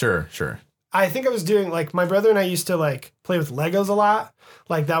storytelling. Sure. I think I was doing like my brother and I used to like play with Legos a lot.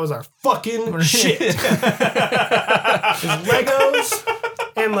 Like that was our fucking shit. Legos.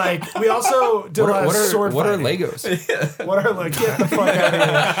 And like we also did a lot of sword What are fighting. Legos? What are like get the fuck out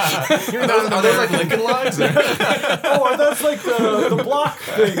of here. Are those like Lincoln Logs? Oh, are those like the block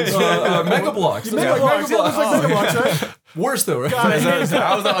things? Mega blocks. Mega blocks. Yeah, those like Mega blocks, right? Worse though, right? God, I hate that.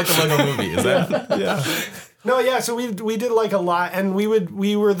 How is that like the Lego movie? Is that? Yeah. No, yeah. So we did like a lot, and we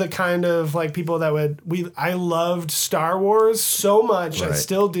were the kind of like people that I loved Star Wars so much. I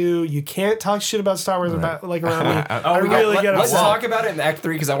still do. You can't talk shit about Star Wars about like around me. I really get upset. Let's talk about it in Act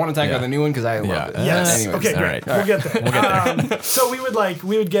 3 because I want to talk about the new one because I love it. Yes. Anyways, okay. Great. We'll get there. So we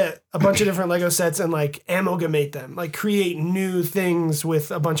would get a bunch of different Lego sets and like amalgamate them, like create new things with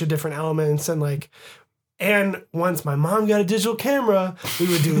a bunch of different elements and like. And once my mom got a digital camera, we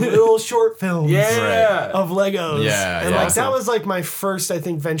would do little short films of Legos. Yeah, and like that was like my first, I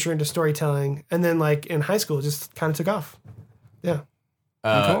think, venture into storytelling. And then like in high school, it just kind of took off. Yeah.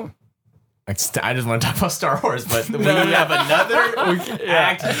 Cool. I just want to talk about Star Wars, but we have another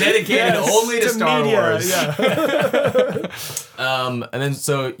act dedicated only to Star Wars. Yeah. And then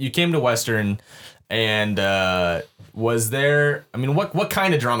so you came to Western, and was there? I mean, what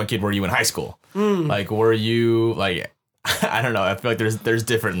kind of drama kid were you in high school? Like, were you like? I don't know. I feel like there's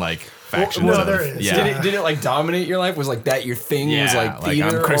different like factions. Well, there is. Yeah. Did it like dominate your life? Was like that your thing? Yeah, was like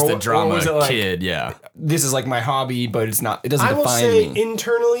theater? I'm Chris the drama was it like, kid. Yeah. This is like my hobby, but it's not. It doesn't I will define say me.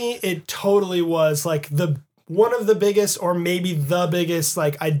 internally, it totally was like one of the biggest, or maybe the biggest,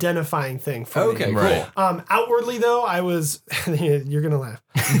 like identifying thing for me. Okay, Right. cool. Outwardly, though, I was. You're gonna laugh.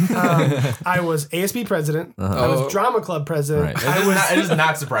 I was ASB president. I was drama club president. Right. It is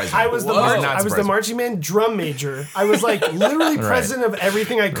not surprising. I was the marching band drum major. I was like literally president of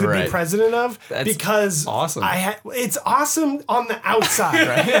everything I could be president of because awesome. It's awesome on the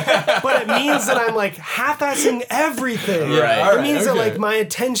outside, but it means that I'm like half-assing everything. Right. It means that like my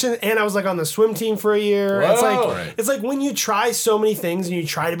attention, and I was like on the swim team for a year. It's like when you try so many things and you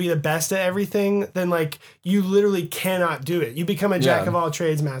try to be the best at everything, then like you literally cannot do it. You become a jack of all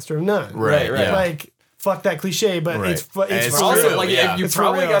trades, master of none. Right. Yeah. Like fuck that cliche, but it's Also, real. like you It's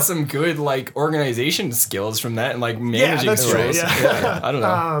probably real. got some good like organization skills from that and like managing that's true, skills. yeah. I don't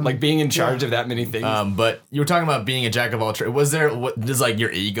know, like being in charge of that many things. But you were talking about being a jack of all trades. Was there does like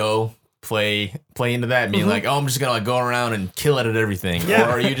your ego play into that, being like, oh, I'm just gonna like go around and kill it at everything, or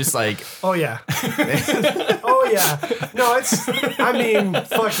are you just like, oh yeah, oh yeah, no,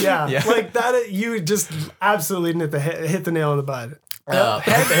 fuck yeah, like that. You just absolutely hit the nail on the bud.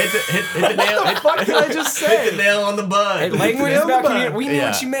 Hit the nail. What the fuck did I just say? Hit the nail on the bud. Language is about we knew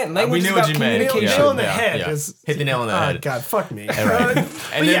what you meant. Language is about communication. Nail on the head. Hit the nail on the head. Oh God, fuck me. Right.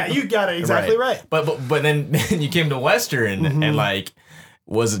 But yeah, you got it exactly right. But then you came to Western and like.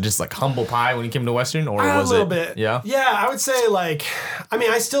 Was it just like humble pie when you came to Western, or was it a little bit? Yeah, I would say like, I mean,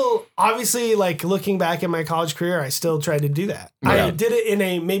 I still obviously like looking back at my college career, I still tried to do that. Yeah. I did it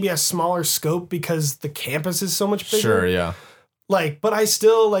in maybe a smaller scope because the campus is so much bigger. Sure, yeah. Like, but I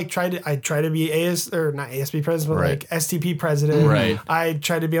still like try to be not ASB president, but like STP president. Right. I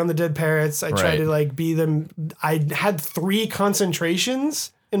tried to be on the Dead Parrots. I tried to like be them. I had 3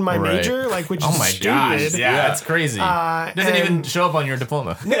 concentrations in my major, like, which is stupid. Gosh, yeah, that's crazy. Doesn't even show up on your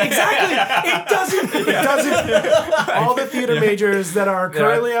diploma. Exactly. It doesn't. All the theater majors that are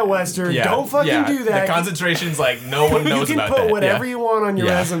currently at Western don't fucking do that. The concentration's like no one knows about that. You can put whatever you want on your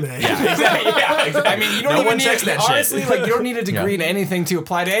resume. Yeah, exactly. I mean, you don't even checks that honestly, shit. Like, you don't need a degree in anything to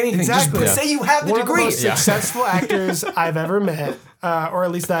apply to anything. Exactly. Just say you have the degree. One of the most successful acters I've ever met, or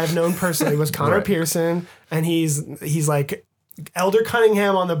at least that I've known personally, was Connor Pearson, and he's like Elder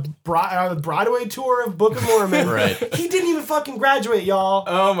Cunningham on the Broadway tour of Book of Mormon. Right. He didn't even fucking graduate, y'all.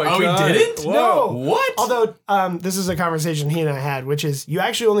 Oh my god. Oh, he didn't? Whoa. No. What? Although, this is a conversation he and I had, which is you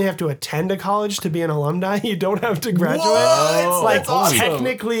actually only have to attend a college to be an alumni. You don't have to graduate. What? Like, awesome.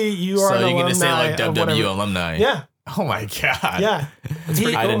 Technically, you are an alumni. So you're going to say like WW alumni? Yeah. Oh my god! Yeah, that's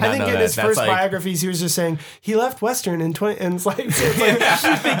pretty cool. I think in his first biographies, he was just saying he left Western in 20, and it's like you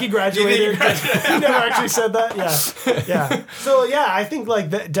think he graduated. He never actually said that. Yeah. So yeah, I think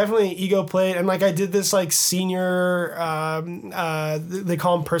like that definitely ego played, and like I did this like senior, they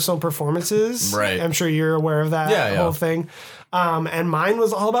call them personal performances. Right. I'm sure you're aware of that whole thing. And mine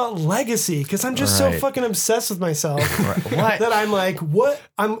was all about legacy because I'm just so fucking obsessed with myself that I'm like,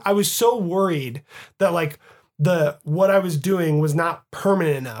 I was so worried that like. What I was doing was not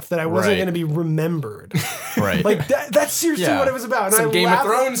permanent enough that I wasn't going to be remembered. Right. Like that's seriously what it was about. And some Game of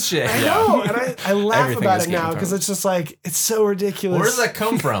Thrones shit. I know. And I laugh about it now because it's just like, it's so ridiculous. Where does that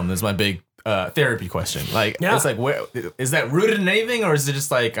come from? That's my big therapy question. Like, it's like, where is that rooted in anything, or is it just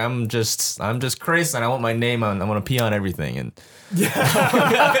like I'm just Chris and I want my name on, I want to pee on everything and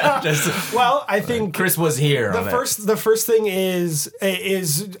well, I think Chris was here. The first thing is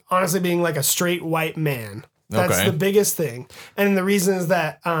honestly being like a straight white man. That's the biggest thing. And the reason is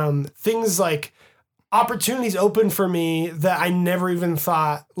that things like opportunities open for me that I never even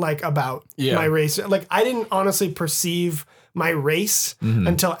thought like about my race. Like I didn't honestly perceive my race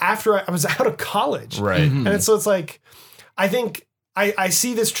until after I was out of college. Right. Mm-hmm. And so it's like, I think I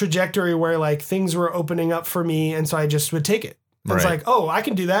see this trajectory where like things were opening up for me. And so I just would take it. It's like, oh, I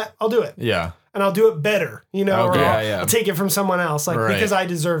can do that. I'll do it. Yeah. And I'll do it better, or I'll take it from someone else, like because I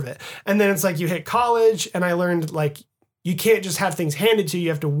deserve it. And then it's like you hit college, and I learned like you can't just have things handed to you; you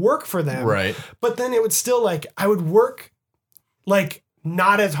have to work for them. Right. But then it would still like I would work like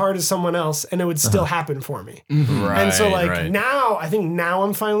not as hard as someone else, and it would still happen for me. Mm-hmm. Right. And so like now, I think now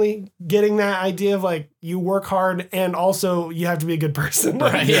I'm finally getting that idea of like you work hard, and also you have to be a good person.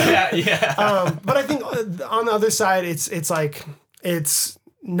 Right. Yeah. But I think on the other side, it's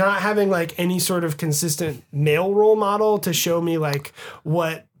not having like any sort of consistent male role model to show me like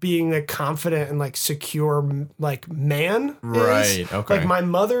what being a confident and like secure like man is. Okay. Like my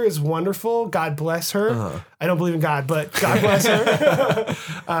mother is wonderful. God bless her. I don't believe in God, but God bless her.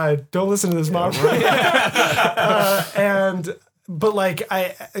 Don't listen to this, mom. But like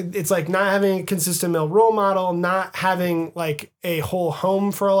it's like not having a consistent male role model, not having like a whole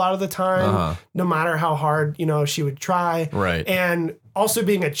home for a lot of the time, no matter how hard, she would try. Right. And also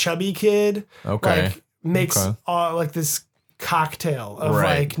being a chubby kid, like makes like this cocktail of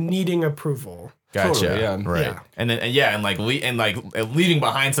like needing approval. Gotcha. Totally, yeah. Right. Yeah. And then and leaving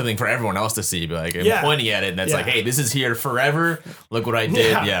behind something for everyone else to see, be like and pointing at it, and that's like, hey, this is here forever. Look what I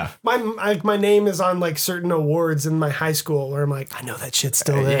did. Yeah. My name is on like certain awards in my high school where I'm like, I know that shit's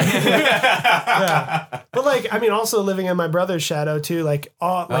still there. But like, I mean, also living in my brother's shadow too. Like,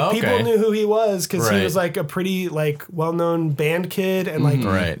 people knew who he was because he was like a pretty like well-known band kid, and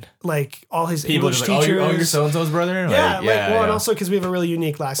like like all his people English just like, teachers. oh, you're so-and-so's brother. And also because we have a really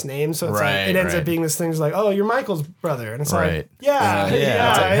unique last name, so it's like it ends up being this thing like, oh, you're Michael's brother, and it's like, my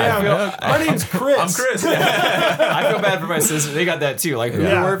name's Chris. I'm Chris. I feel bad for my sister. They got that too. Like, you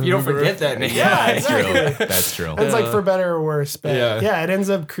don't forget that name. Yeah, exactly. That's true. It's like for better or worse, but it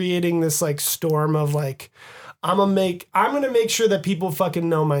ends up creating this like storm of like, I'm gonna make sure that people fucking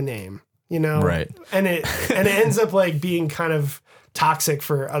know my name, Right. And it ends up like being kind of toxic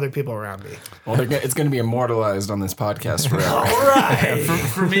for other people around me. Well, it's going to be immortalized on this podcast forever. All right.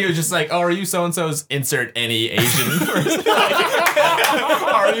 For me, it was just like, oh, are you so-and-so's? Insert any Asian person.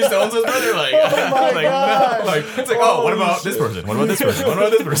 Are you so-and-so's brother? Like, God. No. Like, it's like, oh, what about this person? What about this person? What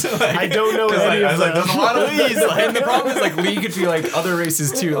about this person? Like, I don't know any I was like, of them. there's a lot of Lees. Like, And the problem is, like, Lee could be like other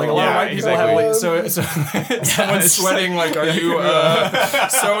races too. Like a lot of white people have Lee. So someone's sweating. Like, are you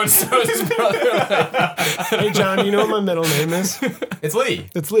so and so's brother? Like, Hey, John, you know what my middle name is? it's Lee.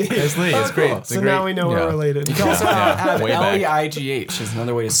 It's Lee. It's Lee. It's great. It's So now we know we're related. you can also have Way back. Leigh is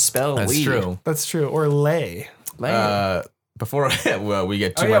another way to spell That's Lee. true. That's true. Or Lay. Before we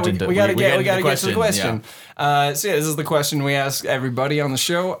get too Oh, yeah, much into we gotta get to the question. question. So this is the question we ask everybody on the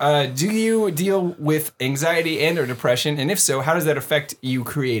show. Do you deal with anxiety and or depression? And if so, how does that affect you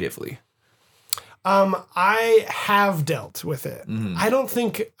creatively? I have dealt with it. I don't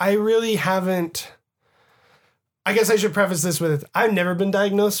think I really haven't. I guess I should preface this with I've never been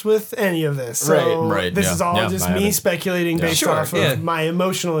diagnosed with any of this. So Right, this yeah. is all Yeah, just I me haven't. speculating based Sure, off of my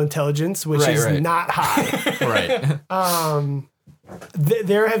emotional intelligence, which is not high. Right.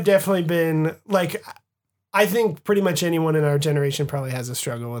 There have definitely been, like, I think pretty much anyone in our generation probably has a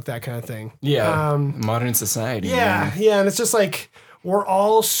struggle with that kind of thing. Yeah, modern society. Yeah, man. yeah, and it's just like we're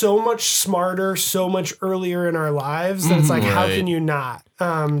all so much smarter, so much earlier in our lives that it's like, how can you not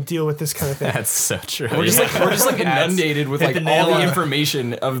deal with this kind of thing? That's so true. We're just like inundated with like all the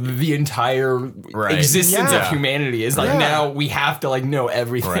information of the entire existence of humanity. Is like now we have to like know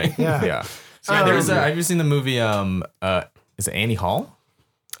everything. Right. Yeah. There's have you seen the movie is it Annie Hall?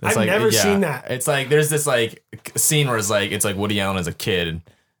 It's I've never seen that. It's like there's this like scene where it's like Woody Allen as a kid.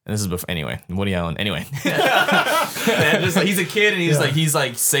 And this is before, anyway, Woody Allen, anyway. And just like, he's a kid and he's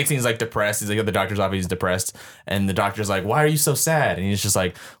like 6 and he's like depressed. He's like at the doctor's office, he's depressed. And the doctor's like, why are you so sad? And he's just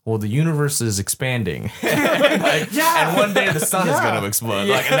like, well, the universe is expanding. And one day the sun is going to explode.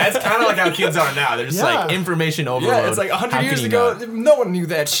 Like, and that's kind of like how kids are now. They're just like information overload. Yeah, it's like 100 years ago, no one knew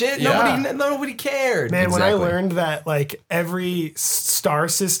that shit. Yeah. Nobody cared. Man, when I learned that like every star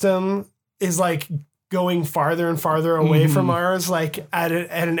system is like going farther and farther away from ours, like at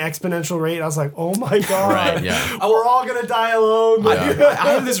an exponential rate, I was like, oh my God, Right, yeah. we're all going to die alone.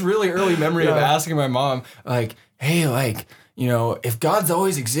 I have this really early memory of asking my mom, like, hey, like, you know, if God's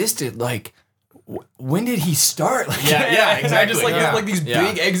always existed, like, when did he start? Like, exactly. I just like these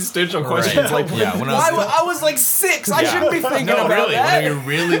big existential questions. Like, when I was like 6. I shouldn't be thinking about really, that. when you're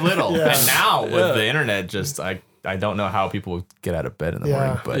really little. And now with the internet, just I don't know how people get out of bed in the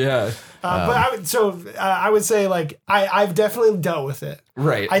morning, but I would say like I've definitely dealt with it.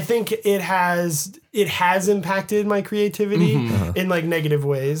 Right. I think it has impacted my creativity in like negative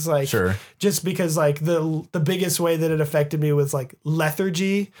ways. Like just because like the biggest way that it affected me was like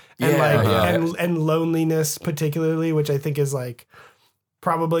lethargy and and loneliness particularly, which I think is like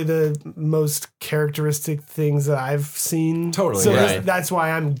probably the most characteristic things that I've seen. Totally. So that's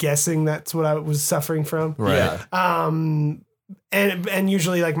why I'm guessing that's what I was suffering from. Right. And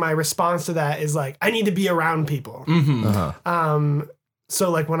usually like my response to that is like, I need to be around people.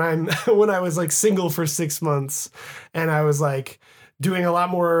 So like when I was like single for 6 months and I was like doing a lot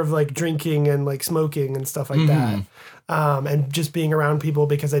more of like drinking and like smoking and stuff like that. And just being around people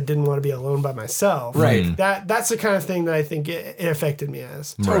because I didn't want to be alone by myself. Right. That's the kind of thing that I think it affected me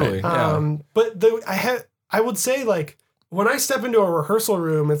as. Totally. But I would say like when I step into a rehearsal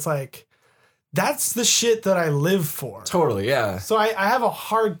room, it's like, that's the shit that I live for. Totally. Yeah. So I have a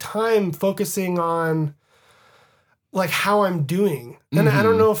hard time focusing on like how I'm doing. And I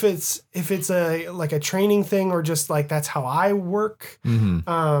don't know if it's a like a training thing or just like that's how I work.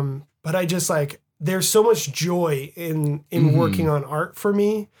 But I just like there's so much joy in working on art for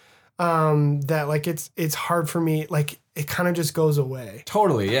me that like it's hard for me, like it kind of just goes away.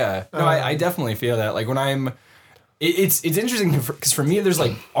 Totally, yeah. No, I definitely feel that. Like when I'm, it's interesting because for me there's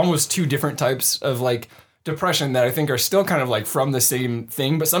like almost 2 different types of like depression that I think are still kind of like from the same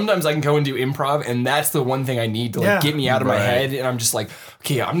thing, but sometimes I can go and do improv and that's the one thing I need to like get me out of my head, and I'm just like,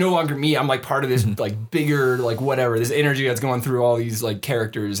 okay, I'm no longer me, I'm like part of this like bigger like whatever, this energy that's going through all these like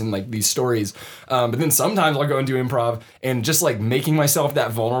characters and like these stories, but then sometimes I'll go and do improv and just like making myself that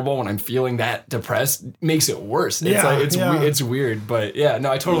vulnerable when I'm feeling that depressed makes it worse. It's like it's weird, but yeah,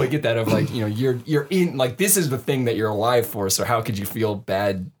 no, I totally get that of like, you know, you're in like this is the thing that you're alive for, so how could you feel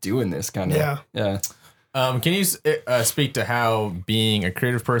bad doing this kind of yeah. Can you speak to how being a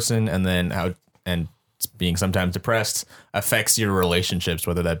creative person and then how being sometimes depressed affects your relationships,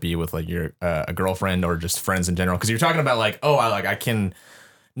 whether that be with like your a girlfriend or just friends in general? Because you're talking about like, I can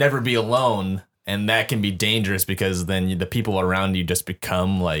never be alone, And that can be dangerous because then the people around you just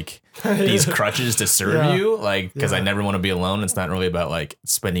become like these crutches to serve you. Like, because I never want to be alone. It's not really about like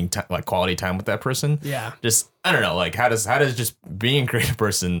spending like quality time with that person. Yeah. Just, I don't know. Like, how does just being a creative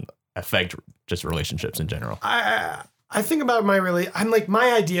person affect just relationships in general? I think about my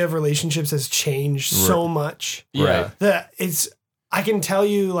my idea of relationships has changed so much. Yeah. That I can tell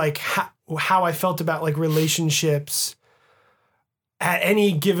you like how I felt about like relationships at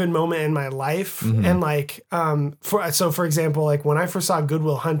any given moment in my life. And like, for example, like when I first saw Good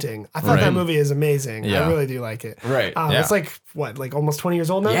Will Hunting, I thought that movie is amazing. I really do like it. Right. It's like like almost 20 years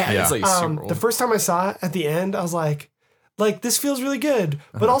old now. Yeah. It's like super old. The first time I saw it at the end, I was like, this feels really good,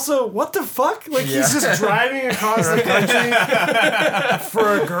 but also what the fuck? Like he's just driving across the country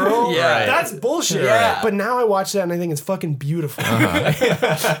for a girl. Yeah. That's bullshit. Yeah. But now I watch that and I think it's fucking beautiful.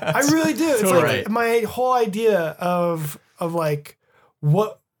 I really do. It's like my whole idea of like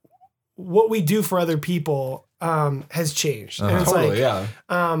what we do for other people has changed. And it's Totally,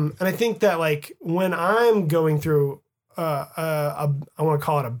 and I think that like when I'm going through I want to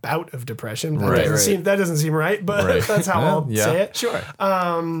call it a bout of depression. That doesn't seem right, but that's how I'll say it. Sure.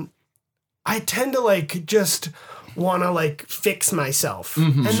 I tend to like just want to like fix myself,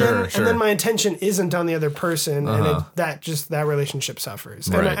 and then my attention isn't on the other person, and that relationship suffers.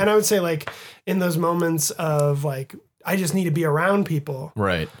 And I would say like in those moments of like I just need to be around people.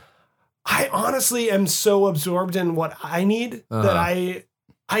 Right. I honestly am so absorbed in what I need that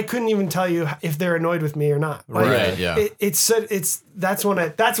I couldn't even tell you if they're annoyed with me or not. Like, right. Yeah. That's when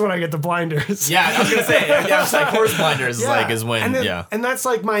I get the blinders. Yeah. I was gonna say. Yeah. It's like horse blinders is when. And then, and that's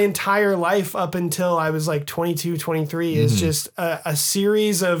like my entire life up until I was like 22, 23 is just a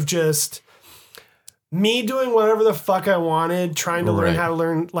series of just me doing whatever the fuck I wanted, trying to learn how to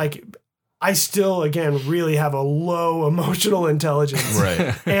learn. Like I still, again, really have a low emotional intelligence.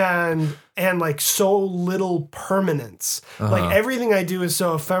 Right. And like so little permanence. Like everything I do is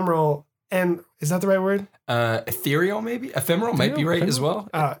so ephemeral. And is that the right word? Ethereal, maybe? Ephemeral might be right as well.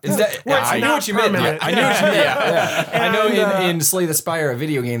 Is that? I knew what you meant. I knew what you meant. Yeah. I know in Slay the Spire, a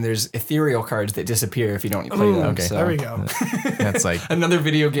video game, there's ethereal cards that disappear if you don't play them. Okay. So. There we go. That's like another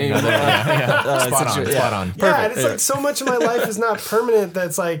video game. Spot on. Perfect. Yeah, and it's like so much of my life is not permanent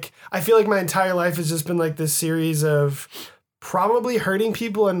that's like, I feel like my entire life has just been like this series of probably hurting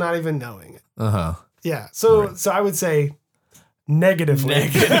people and not even knowing it. Yeah. So I would say negatively. All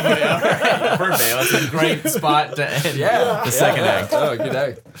right. Perfect. That's a great spot to end the second act. Oh, good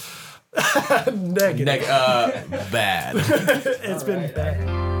act. Negative. Bad. It's been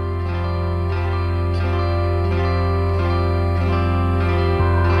bad.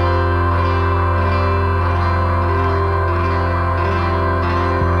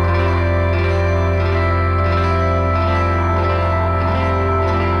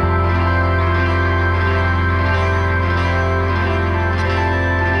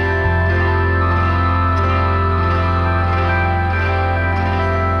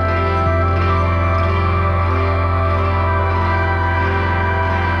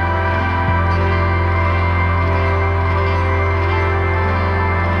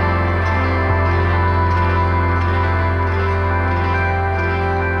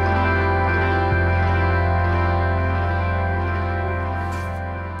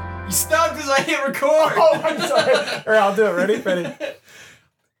 Record. Oh, I'm sorry. All right, I'll do it. Ready?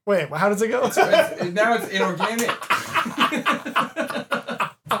 Wait, how does it go? Now it's inorganic.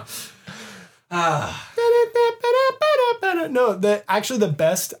 No, actually the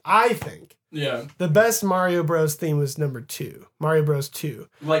best, I think. Yeah. The best Mario Bros theme was number 2. Mario Bros 2.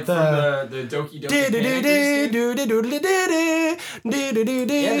 Like from the Doki Doki Panic.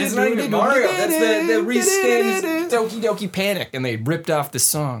 Yeah, it's not even Mario. That's the reskinned Doki Doki Panic, and they ripped off the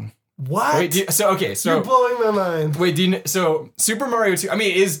song. What? Wait, you're blowing my mind. Wait, so Super Mario 2? I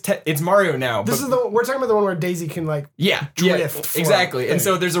mean, it's Mario now. This is we're talking about the one where Daisy can drift. Exactly. And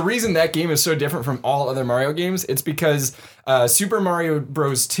so there's a reason that game is so different from all other Mario games. It's because Super Mario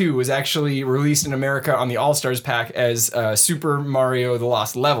Bros. 2 was actually released in America on the All-Stars pack as Super Mario The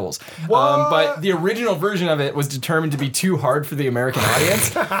Lost Levels. But the original version of it was determined to be too hard for the American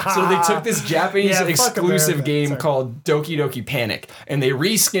audience. So they took this Japanese exclusive game called Doki Doki Panic, and they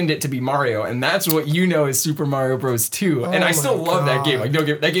reskinned it to be Mario, and that's what you know as Super Mario Bros. 2. And I still love that game. Like,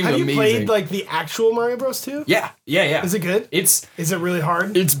 that game is amazing. Have you played like the actual Mario Bros. 2? Yeah. Is it good? Is it really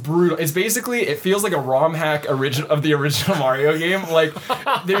hard? It's brutal. It's basically, it feels like a ROM hack of the original Mario game. Like,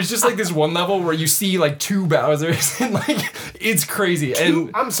 there's just like this one level where you see like 2 Bowsers, and like it's crazy. And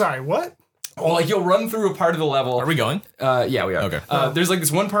I'm sorry, what? Well, like you'll run through a part of the level. Are we going? Yeah, we are. Okay. There's like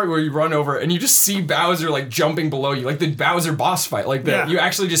this one part where you run over and you just see Bowser like jumping below you, like the Bowser boss fight. Like you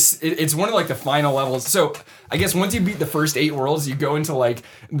actually just it's one of like the final levels. So I guess once you beat the first 8 worlds, you go into like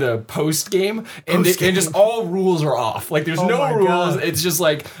the post game and just all rules are off. Like there's no rules. God. It's just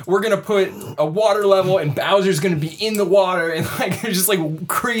like we're gonna put a water level and Bowser's gonna be in the water and like there's just like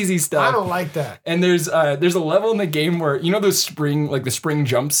crazy stuff. I don't like that. And there's a level in the game where you know those the spring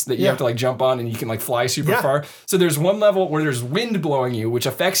jumps that you have to like jump on and you can like fly super far. So there's one level where there's wind blowing you, which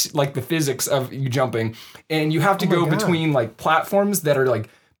affects like the physics of you jumping, and you have to go between like platforms that are like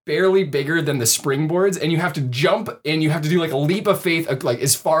barely bigger than the springboards, and you have to jump and you have to do like a leap of faith like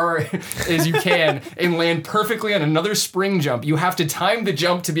as far as you can and land perfectly on another spring jump. You have to time the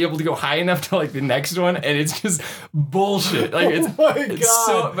jump to be able to go high enough to like the next one, and it's just bullshit. Like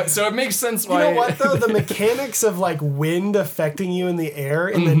so it makes sense why. You know what though? The mechanics of like wind affecting you in the air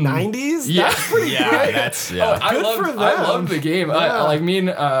in the 90s, that's pretty great. I love the game.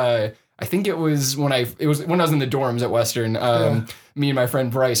 I think it was when I was in the dorms at Western. Me and my friend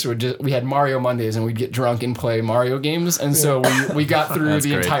Bryce we had Mario Mondays and we'd get drunk and play Mario games, and so we got through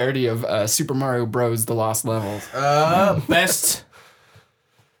the entirety of Super Mario Bros. The Lost Levels. Best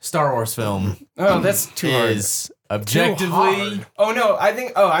Star Wars film. Oh, that's too hard. Objectively. Oh no, I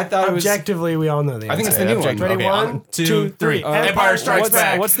thought it was objectively. We all know the answer. I think it's the new one. Ready? Okay, 1, 2, 3. Empire Strikes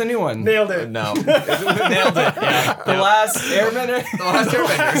Back. What's the new one? Nailed it. No. Nailed it. Yeah. The Last Airbender. The Last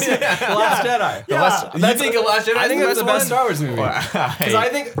Airbender. The Last Jedi. You think The Last Jedi? I think that's the best Star Wars movie. Because I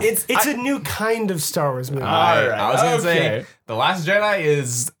think it's a new kind of Star Wars movie. All right. I was gonna say The Last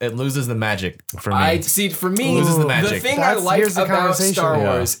Jedi it loses the magic for me. For me, loses the magic. The thing I like about Star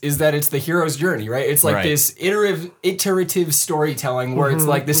Wars is that it's the hero's journey, right? It's like this iterative storytelling where it's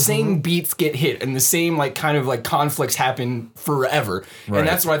like the same beats get hit and the same like kind of like conflicts happen forever. Right. And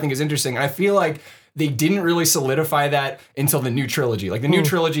that's what I think is interesting. I feel like they didn't really solidify that until the new trilogy. Like the new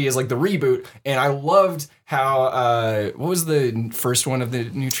trilogy is like the reboot, and I loved how what was the first one of the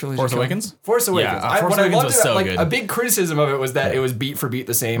new trilogy? Force Awakens? Force Awakens. Yeah, Force Awakens was so good. A big criticism of it was that it was beat for beat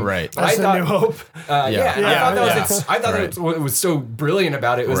the same. Right. But I thought New Hope. I thought what was so brilliant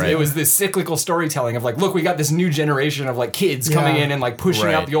about it was it was this cyclical storytelling of like, look, we got this new generation of like kids coming in and like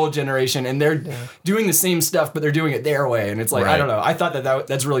pushing out the old generation, and they're doing the same stuff, but they're doing it their way. And it's like, I don't know. I thought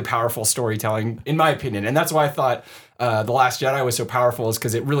that's really powerful storytelling, in my opinion. And that's why I thought The Last Jedi was so powerful, is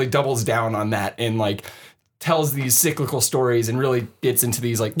because it really doubles down on that and like tells these cyclical stories and really gets into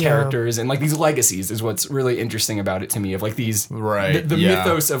these like characters and like these legacies is what's really interesting about it to me, of like these the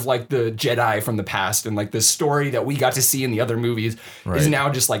mythos of like the Jedi from the past, and like the story that we got to see in the other movies is now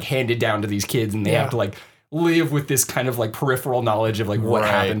just like handed down to these kids, and they have to like live with this kind of like peripheral knowledge of like what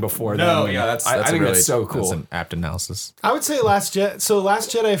happened before them. I think that's so cool. That's an apt analysis. I would say Last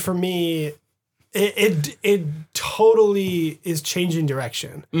Jedi for me, it totally is changing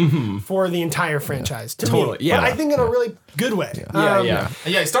direction for the entire franchise. Totally, me. But I think in a really good way.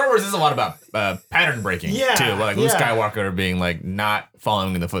 Star Wars is a lot about pattern breaking too. Like Luke Skywalker being like not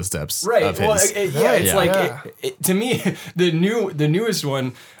following in the footsteps of his. To me, the newest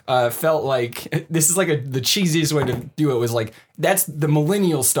one felt like this is like the cheesiest way to do it was like that's the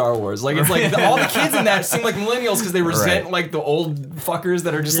millennial Star Wars. Like it's like all the kids in that seem like millennials because they resent like the old fuckers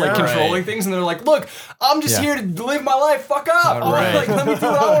that are just like controlling things, and they're like, look, I'm just here to live my life. Fuck up. Like let me do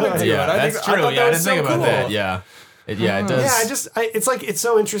what I want to do. Yeah, that's true. I didn't think about that. Yeah. It does. It's like it's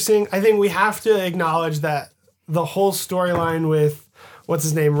so interesting. I think we have to acknowledge that the whole storyline with what's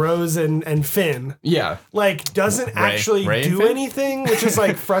his name, Rose and Finn, like doesn't actually do anything, which is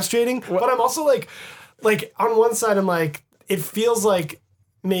like frustrating. But I'm also like on one side I'm like, it feels like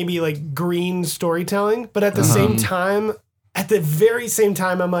maybe like green storytelling, but at the same time, at the very same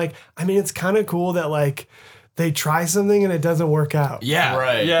time, I'm like, I mean, it's kind of cool that like they try something and it doesn't work out. Yeah.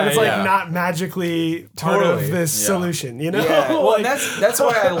 Right. Yeah. And it's like not magically part of this solution, you know? Yeah. Well, that's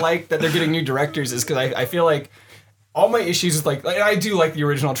why I like that they're getting new directors, is because I feel like all my issues with like I do like the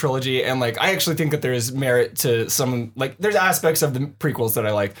original trilogy, and like I actually think that there is merit to some, like there's aspects of the prequels that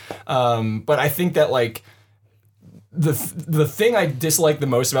I like. But I think that like the thing I dislike the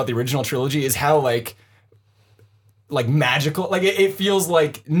most about the original trilogy is how like magical, like it feels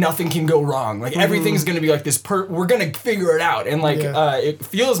like nothing can go wrong. Like everything's gonna be like this. We're gonna figure it out, and like it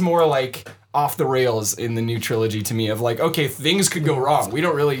feels more like off the rails in the new trilogy to me. Of like, okay, things could go wrong. We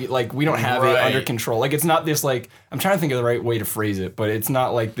don't really we don't have it under control. Like it's not this like, I'm trying to think of the right way to phrase it, but it's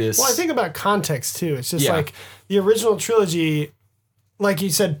not like this. Well, I think about context too. It's just like the original trilogy, like you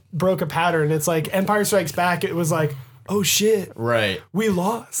said, broke a pattern. It's like Empire Strikes Back. It was like, oh shit, right, we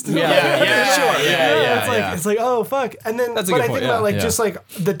lost. Yeah. It's like, oh fuck. And then, but I think about just like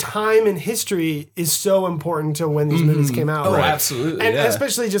the time in history is so important to when these movies came out. Oh, right? Absolutely. And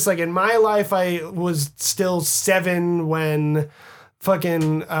especially just like in my life, I was still 7 when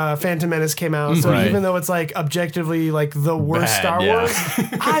fucking Phantom Menace came out. So even though it's like objectively like the worst Star Wars,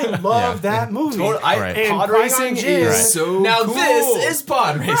 I love that movie. And pod racing is so now cool. this is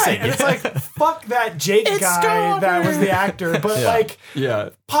pod racing. Right. And it's like, fuck that Jake guy that was the actor. But like,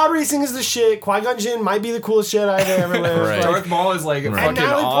 pod racing is the shit. Qui-Gon Jinn might be the coolest Jedi that ever lived. Like, Darth Maul is like fucking and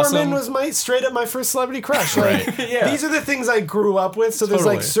Natalie awesome. Portman was straight up my first celebrity crush. Like, these are the things I grew up with. So there's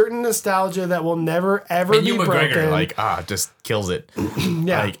like certain nostalgia that will never ever be broken. Like just kills it.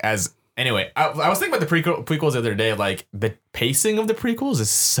 Like anyway, I was thinking about the prequels the other day. Like the pacing of the prequels is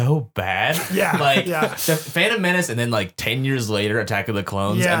so bad. The Phantom Menace, and then like 10 years later, Attack of the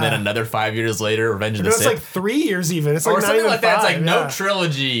Clones, and then another 5 years later, Revenge of the Sith. It's like 3 years even. It's like or something like that. It's like no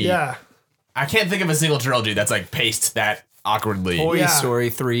trilogy. Yeah, I can't think of a single trilogy that's like paced that awkwardly. Toy Story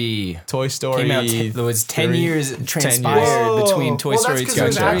 3. Toy Story. Came out there was 10 years transpired between Toy Story 2 and 3. It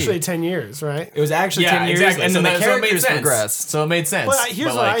was actually 10 years, right? It was actually 10 years, exactly. and so then the characters progressed. So it made sense. But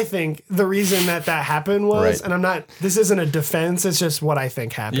here's what I think the reason that happened was, and this isn't a defense, it's just what I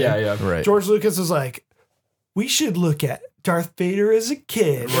think happened. Right. George Lucas was like, we should look at Darth Vader as a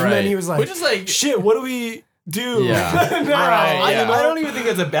kid. And then he was like, which is like, shit, what do we do? I don't even think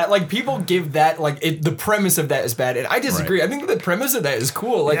it's a bad, like, people give that, like, the premise of that is bad, and I disagree. I think the premise of that is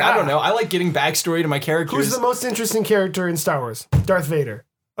cool. Like, I don't know, I like getting backstory to my characters. Who's the most interesting character in Star Wars? Darth Vader.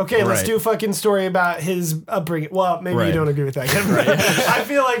 Okay, let's do a fucking story about his upbringing. Well, maybe you don't agree with that. I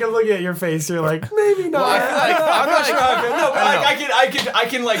feel like I'm looking at your face. You're like, maybe not. Well, I'm not sure how I feel. No, but I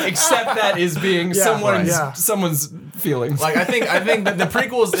can like accept that as being someone's feelings. Like I think that the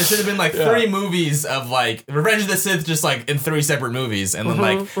prequels, it should have been like 3 movies of like Revenge of the Sith, just like in 3 separate movies, and then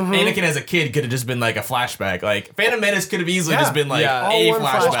Anakin as a kid could have just been like a flashback. Like Phantom Menace could have easily just been like a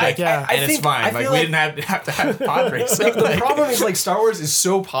flashback, and it's fine. Like we didn't have to have pod racing. The problem is like Star Wars is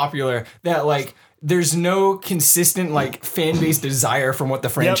so popular that like there's no consistent like fan base desire from what the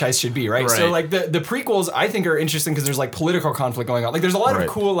franchise should be, right? So like the prequels I think are interesting because there's like political conflict going on. Like there's a lot of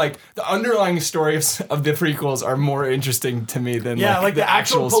cool like the underlying stories of the prequels are more interesting to me than like the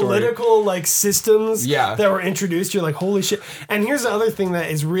actual political like systems that were introduced. You're like, holy shit. And here's the other thing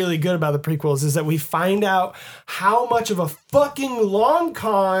that is really good about the prequels is that we find out how much of a fucking long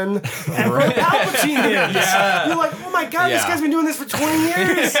con Emperor Palpatine is. You're like, oh my god, this guy's been doing this for 20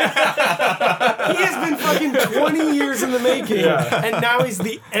 years. He has been fucking 20 years in the making, and now he's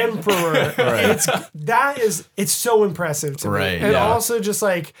the emperor. It's so impressive to me. And also just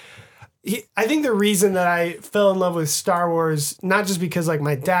like, I think the reason that I fell in love with Star Wars, not just because like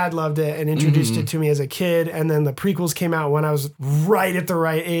my dad loved it and introduced it to me as a kid, and then the prequels came out when I was right at the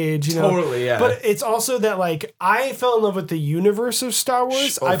right age, you know. Totally, yeah. But it's also that like I fell in love with the universe of Star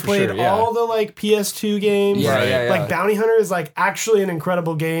Wars. I played all the like PS2 games. Like Bounty Hunter is like actually an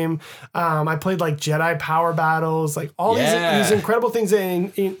incredible game. I played like Jedi Power Battles, like all these incredible things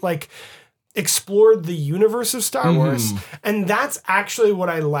that like explored the universe of Star Wars, and that's actually what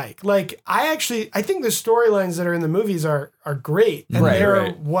I like. Like I think the storylines that are in the movies are great, and they're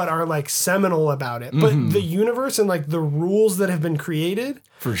what are like seminal about it. But the universe and like the rules that have been created,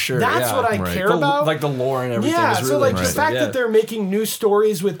 for sure, that's what I care about. Like the lore and everything. Yeah, is really so like the fact that they're making new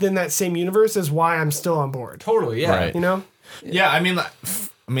stories within that same universe is why I'm still on board. Totally, you know. Yeah, I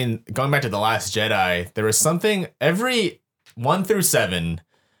mean, going back to The Last Jedi, there was something every 1 through 7.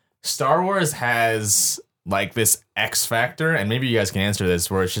 Star Wars has like this X factor, and maybe you guys can answer this,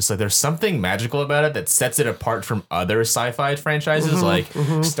 where it's just like there's something magical about it that sets it apart from other sci-fi franchises like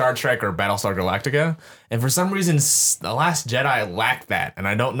Star Trek or Battlestar Galactica. And for some reason, The Last Jedi lacked that, and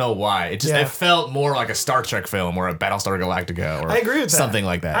I don't know why. It just it felt more like a Star Trek film or a Battlestar Galactica or I agree with something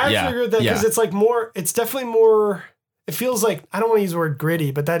like that. I actually agree with that because it's like more. It's definitely more. It feels like, I don't want to use the word gritty,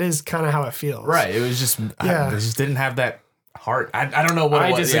 but that is kind of how it feels. Right. It was just it just didn't have that heart. I don't know what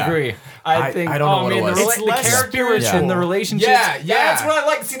it was. I disagree. I think I don't know what it was. The characters and the relationships. Yeah. That's what I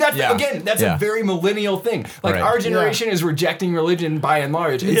like. See, that's again, that's a very millennial thing. Like our generation is rejecting religion by and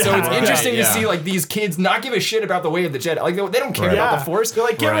large, and so it's interesting to see like these kids not give a shit about the way of the Jedi. Like they don't care about the Force. They're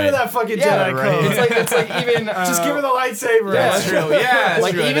like, get rid of that fucking Jedi code. It's like even just give her the lightsaber. Yeah, that's true. Yeah,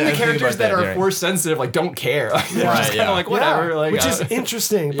 like even the characters that are Force sensitive, like don't care. They're just kind of like whatever. Like which is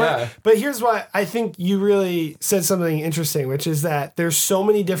interesting. But here's why I think you really said something interesting, which is that there's so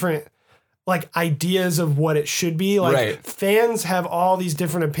many different like ideas of what it should be. Like Right. fans have all these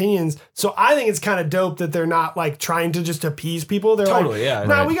different opinions. So I think it's kind of dope that they're not like trying to just appease people. They're Totally, like, yeah.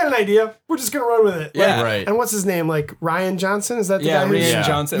 nah, Right. we got an idea. We're just going to run with it. Yeah. Like, Right. And what's his name? Like Ryan Johnson? Is that the guy? Ryan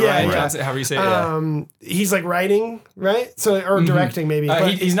Johnson. Yeah, Ryan yeah. Johnson, however you say it. Yeah. He's like writing, right? So or directing maybe.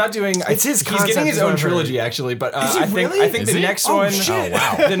 But He's not doing. It's his He's concept getting his is what own I've heard. trilogy actually, but he I think really? I think Is the he? next Oh, one. shit.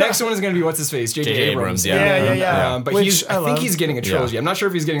 Oh, wow. The next one is going to be what's his face, J.J. Abrams. Yeah. But Which I think he's getting a trilogy. Yeah. I'm not sure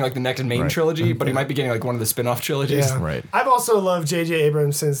if he's getting like the next main trilogy, but he might be getting like one of the spin-off trilogies. Yeah. Right. I've also loved J.J.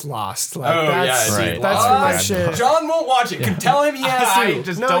 Abrams since Lost. Like, Oh that's, yeah, right. dude. That's Oh, my shit. John won't watch it. Can tell him he has I to.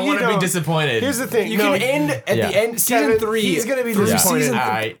 just No, don't you want to be don't. disappointed. Here's the thing. You no, can end at Yeah. the end, season Kevin, 3. he's gonna be through disappointed. season.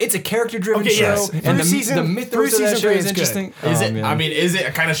 I- It's a character-driven Okay, show, yes. and Through the season mythos of that season show three is is good. interesting. Is Oh, it? man. I mean, is it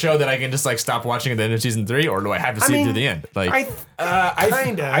a kind of show that I can just like stop watching at the end of season 3, or do I have to see it to the end? Like,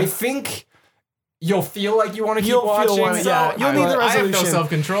 I think you'll feel like you want to keep You'll feel watching. one- yeah, you'll need the I have no resolution.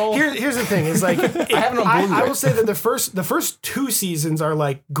 self-control. Here's the thing: is like I have it on Blu-ray. I will say that the first 2 seasons are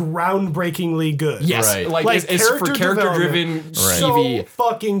like groundbreakingly good. Yes, Right. like, it's for character-driven So TV.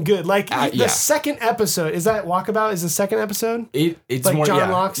 fucking good. Like yeah. the second episode is that Walkabout is the second episode. It's Like more John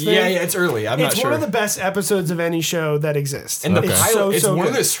yeah. Locke's thing? Yeah, it's early. I'm not It's sure. one of the best episodes of any show that exists. and the It's pilot, it's so one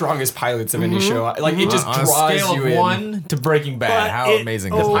good. of the strongest pilots of any show. Like it just on a draws scale you of in. 1 to Breaking Bad, But how it-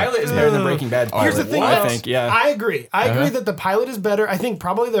 amazing oh, is The it? pilot is better than Breaking Bad. Here's the pilot. thing, I though. think. Yeah. I agree. I agree that the pilot is better. I think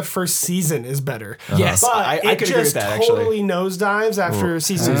probably the first season is better. Yes, but I it could agree with just that, actually. totally nosedives after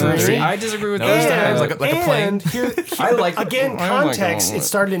season Three. 3. I disagree with Those that. times, like a plane. And here, I like the- again I like context. all of It it.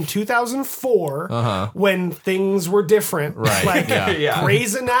 started in 2004 when things were different. Right, Like yeah. Yeah.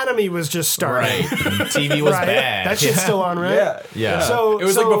 Grey's Anatomy was just starting. Right. TV was Right? bad. That shit's still on, right? Yeah, Yeah. So it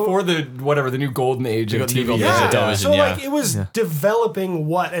was so- like before the new golden age of TV. golden age Yeah. of television, So yeah. like it was developing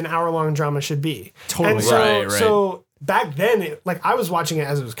what an hour-long drama should be. Totally. And so, Right. so back then, I was watching it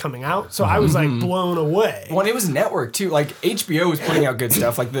as it was coming out, so I was like blown away. Well, and it was network too. Like HBO was putting out good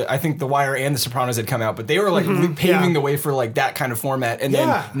stuff. Like I think The Wire and The Sopranos had come out, but they were like paving Yeah. the way for like that kind of format. And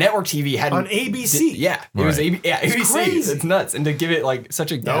Yeah. then network TV had On ABC. Yeah, it was Right. ABC. crazy. It's nuts. And to give it like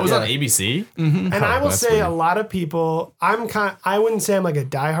such a That was on ABC. And I will that's say weird. a lot of people, I wouldn't say I'm like a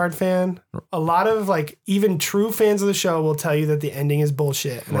diehard fan. A lot of like even true fans of the show will tell you that the ending is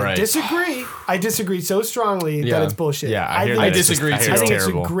bullshit. And I Right. disagree. I disagree so strongly Yeah. that it's bullshit. Yeah, I hear think that. I disagree I too. hear I it's think it's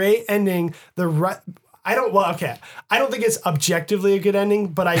terrible. a great ending. I don't think it's objectively a good ending,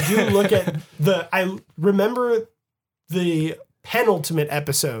 but I do look at I remember the penultimate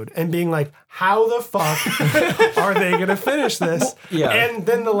episode and being like, how the fuck are they going to finish this? Yeah. And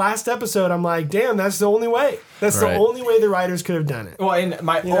then the last episode, I'm like, damn, that's the only way. That's the Right. only way the writers could have done it. Well, and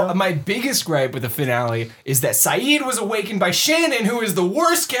know? my biggest gripe with the finale is that Saeed was awakened by Shannon, who is the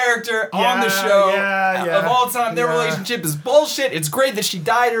worst character on the Yeah, show yeah, of all time. Their yeah. relationship is bullshit. It's great that she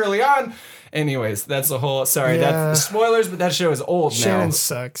died early on. Anyways, that's the whole. Sorry, Yeah. that's spoilers, but that show is old Shannon now.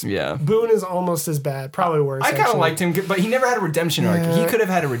 sucks. Yeah. Boone is almost as bad, probably worse. I kind of actually. liked him, but he never had a redemption arc. Yeah. He could have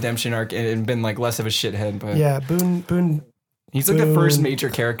had a redemption arc and been like less of a shithead. But Yeah, Boone. he's like the first Boone. major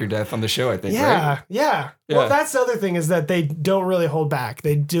character death on the show, I think. Yeah, right? yeah. Yeah. Well, that's the other thing is that they don't really hold back.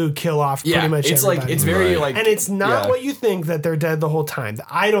 They do kill off pretty much it's everybody. like it's very Right. like, and it's not yeah. what you think that they're dead the whole time.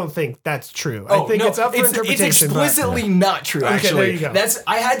 I don't think that's true. I Oh, think no, it's up for interpretation. It's but- explicitly not true. there Actually, you go.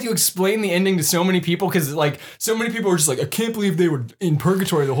 I had to explain the ending to so many people because like so many people were just like, I can't believe they were in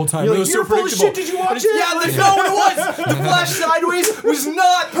purgatory the whole time. You're It like, was "You're so full of predictable. shit. Did you watch And it?" Yeah, that's not what it was. The Flash Sideways was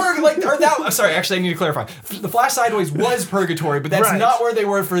not purgatory. I'm sorry. Actually, I need to clarify. The Flash Sideways was purgatory, but that's Right. not where they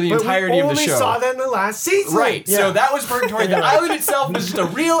were for the But entirety we of the only show. saw that in the last season. Right, Yeah. so that was purgatory. The island itself was just a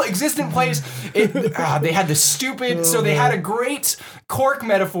real existent place. They had the stupid, so they had a great cork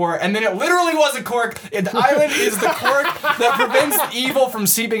metaphor, and then it literally was a cork. The island is the cork that prevents evil from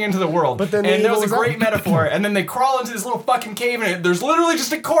seeping into the world. But then the and that was a evil was great metaphor. And then they crawl into this little fucking cave, and there's literally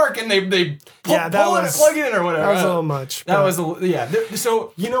just a cork, and they Yeah, that pull it, was- plug it in or whatever. That was a little much. That but- was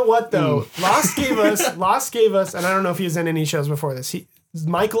so. You know what though? Lost gave us, and I don't know if he was in any shows before this.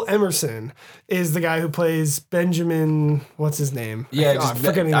 Michael Emerson is the guy who plays Benjamin. What's his name? Yeah, I'm just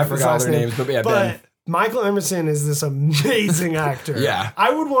forgetting I his forgot last their name. names, but yeah, Ben. Michael Emerson is this amazing actor. Yeah.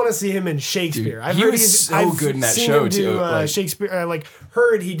 I would want to see him in Shakespeare. Dude, he was so good in that seen show, him do, too, like- Shakespeare.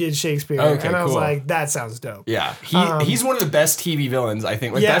 Heard he did Shakespeare, Okay, and I was cool. like, that sounds dope. Yeah, he's one of the best TV villains, I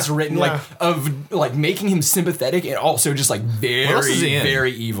think. Like Yeah, that's written yeah. like of like making him sympathetic and also just like else is he very in?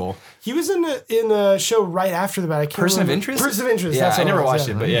 very evil. He was in a show right after that. I can't Person of remember. Interest? Person of Interest. Yeah, that's I what never was, watched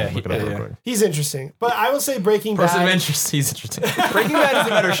it, but yeah, Look it up real yeah. quick. he's interesting. But I will say Breaking Person of Bad. interest. He's interesting. Breaking Bad is a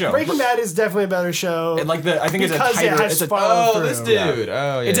better show. Breaking Bad is definitely a better show. And like I think Because it's a it tighter. has It's a, follow Oh, this through. dude.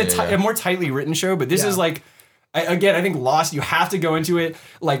 Oh, yeah. it's a more tightly written show, but this Yeah. is like I think Lost, you have to go into it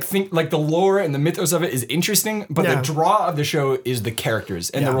think the lore and the mythos of it is interesting, but the draw of the show is the characters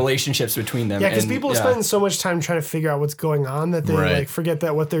and the relationships between them. Yeah, because people spend so much time trying to figure out what's going on that they forget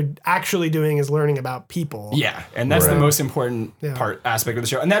that what they're actually doing is learning about people. Yeah, and that's the most important aspect of the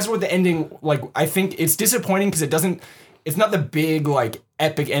show, and that's what the ending. I think it's disappointing because it's not the big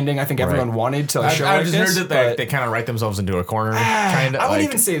epic ending I think everyone wanted to show. I just heard that they kind of write themselves into a corner. Kind of. I wouldn't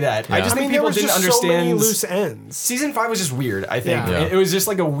even say that. Yeah. I just think people didn't understand. So many loose ends. Season 5 was just weird. I think it was just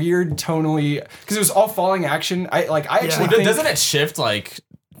a weird tonally because it was all falling action. I actually think, doesn't it shift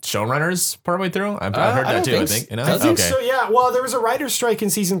showrunners partway through? I've heard that too. I think. I think so. Yeah. Well, there was a writer's strike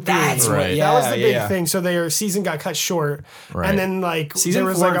in season 3. That's right. That was the big thing. So their season got cut short, and then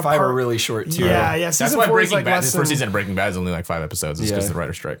season 4 and 5 are really short too. Yeah. Season That's 4 why Breaking Bad. The first season of Breaking Bad is only 5 episodes. It's because of the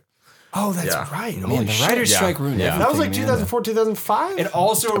writer's strike. Oh, that's right. Man, the writer's strike ruined everything. That was 2004, 2005? It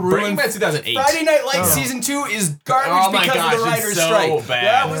also ruined 2008. Friday Night Lights season 2 is garbage because of the writer's strike. Bad.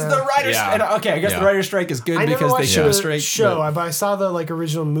 That was the writer's strike. Okay, I guess the writer's strike is good because they show a strike. But I saw the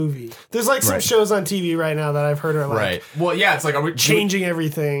original movie. There's some shows on TV right now that I've heard are right. Well, yeah, it's are we changing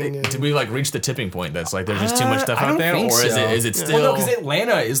everything. Did we reach the tipping point that's there's just too much stuff out there, or is it still? Well, no, because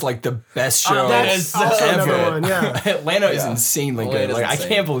Atlanta is the best show ever. Atlanta is insanely good. I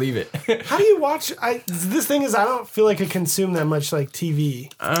can't believe it. How do you watch? This thing is, I don't feel like I consume that much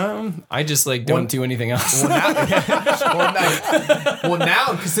TV. I just don't do anything else. Well,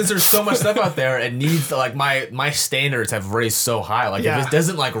 now since there's so much stuff out there, it needs my standards have raised so high. If it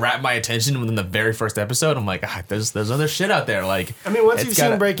doesn't wrap my attention within the very first episode, I'm there's other shit out there. Once you've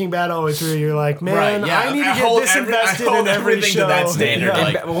seen Breaking Bad all the way through, you're man, I need to get this invested in every show. To that standard.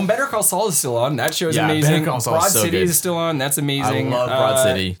 Better Call Saul is still on. That show's amazing. Broad City is still on. That's amazing. I love Broad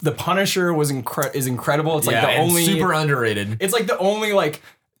City. The Punisher is incredible. It's the only super underrated. It's the only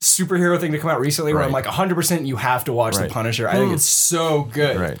superhero thing to come out recently where I'm 100% you have to watch The Punisher. I think it's so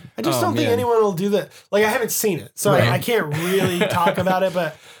good. Right. I just don't think anyone will do that. I haven't seen it, so I can't really talk about it,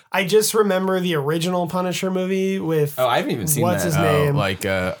 but I just remember the original Punisher movie with I haven't even seen what's that. his name?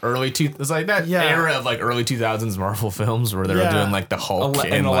 Early it's that era of early 2000s Marvel films where they were doing the Hulk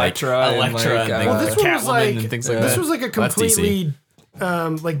and Elektra and Catwoman and things like that. This was a completely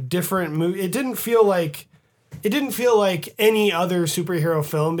different movie. It didn't feel like any other superhero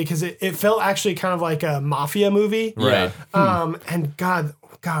film because it felt actually kind of like a mafia movie. Right. And God,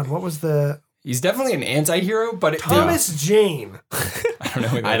 what was the... He's definitely an anti-hero, but... Thomas Jane. I don't know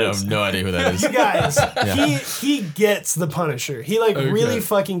who that is. I have no idea who that is. You guys, he gets the Punisher. He really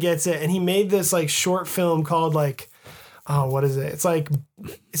fucking gets it. And he made this short film called what is it? It's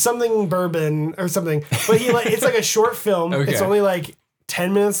something bourbon or something. But it's a short film. Okay. It's only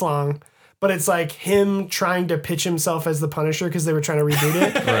 10 minutes long. But it's him trying to pitch himself as the Punisher because they were trying to reboot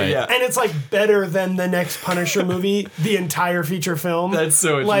it. Right. Yeah. And it's better than the next Punisher movie, the entire feature film. That's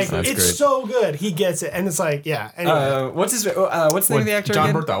so interesting. It's great. So good. He gets it. And it's anyway. What's the name of the actor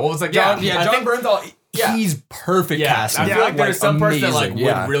John again? Bernthal. What was that? John Bernthal. Yeah. He's perfect casting. I feel there's some parts that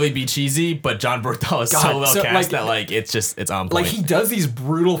would really be cheesy, but John Bernthal is so well cast that it's on point. He does these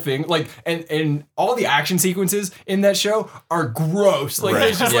brutal things, and all the action sequences in that show are gross.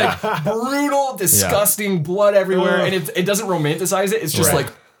 It's just brutal, disgusting, blood everywhere, and it doesn't romanticize it. It's just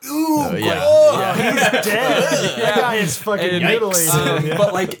ooh, he's dead. That guy is fucking mutilated.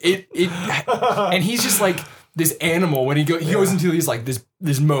 But and he's just this animal when he goes into these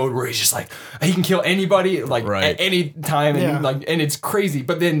this mode where he's just he can kill anybody at any time and and it's crazy,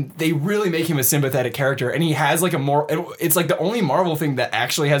 but then they really make him a sympathetic character and he has a moral. It's the only Marvel thing that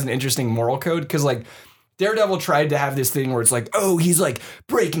actually has an interesting moral code because Daredevil tried to have this thing where it's he's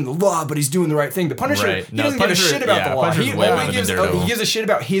breaking the law, but he's doing the right thing. The Punisher, he doesn't give a shit about the law. He gives a shit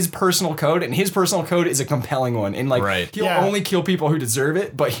about his personal code, and his personal code is a compelling one. And he'll only kill people who deserve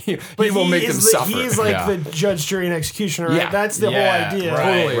it, but he will make them suffer. He's the judge, jury, and executioner, right? Yeah. That's the whole idea.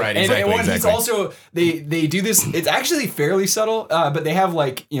 Totally. Right. Exactly, he's also they do this. It's actually fairly subtle, but they have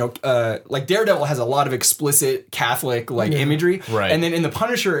Daredevil has a lot of explicit Catholic imagery, right? And then in the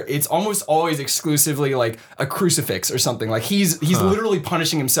Punisher, it's almost always exclusively a crucifix or something. He's literally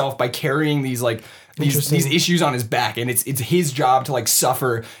punishing himself by carrying these these issues on his back, and it's his job to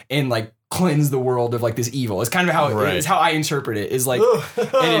suffer and cleanse the world of this evil. It's kind of how it's how I interpret it. Is and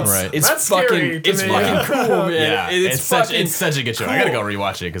it's That's fucking fucking cool, man. Yeah, it's such a good show. Cool. I gotta go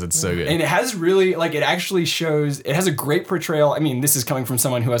rewatch it because it's so good. And it has really it actually shows. It has a great portrayal. I mean, this is coming from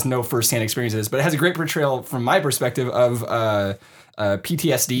someone who has no firsthand experience of this, but it has a great portrayal from my perspective of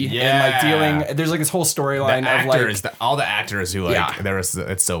PTSD and like dealing. There's like this whole storyline of like all the actors who like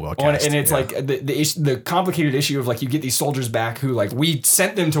it's so well cast. And it's like the complicated issue of like you get these soldiers back who like we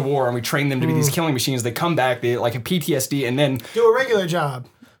sent them to war and we trained them to be these killing machines. They come back, they like have PTSD, and then do a regular job.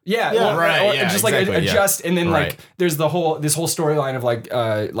 Yeah, well, right. Or just exactly, like adjust, and then like there's this whole storyline of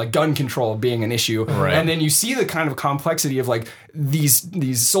like gun control being an issue, and then you see the kind of complexity of like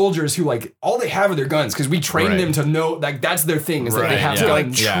these soldiers who like all they have are their guns because we train them to know like that's their thing is that they have to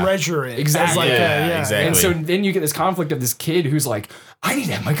like treasure it exactly, exactly. And so then you get this conflict of this kid who's like, I need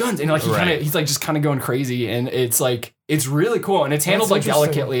to have my guns, and like he's like just kind of going crazy, and it's like it's really cool, and it's handled like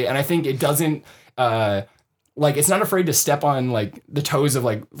delicately, and I think it doesn't. Like it's not afraid to step on like the toes of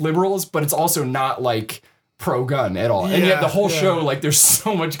like liberals, but it's also not like pro-gun at all. And yet the whole show, like there's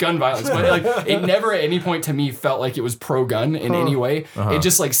so much gun violence, but like it never at any point to me felt like it was pro-gun in any way. It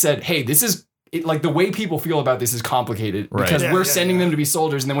just like said, hey, this is like the way people feel about this is complicated because we're sending them to be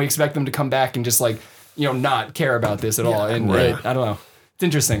soldiers and then we expect them to come back and just like, you know, not care about this at all. And I don't know. It's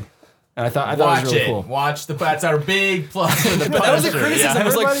interesting. And I thought it was really cool. Watch that's our big plus. That was a criticism. Yeah. It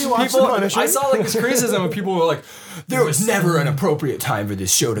was like people. I saw like this criticism of people who were like, there was never an appropriate time for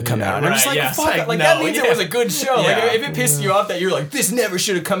this show to come out. And I'm just like, fuck, like that means it was a good show. Like if it pissed you off that you're like, this never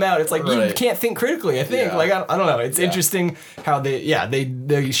should have come out. It's like you can't think critically. I think like I don't know. It's interesting how they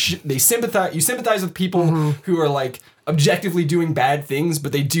sympathize. You sympathize with people who are like objectively doing bad things,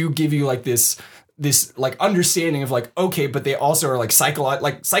 but they do give you like this like understanding of like, okay, but they also are like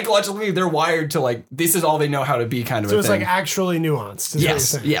psychologically they're wired to like this is all they know how to be kind of so a it's thing. Like actually nuanced.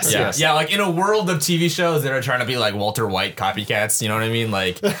 Yes. Yeah, like in a world of TV shows that are trying to be like Walter White copycats, you know what I mean?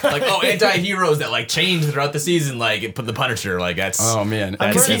 Like anti-heroes that like change throughout the season, like put the Punisher, like that's oh man.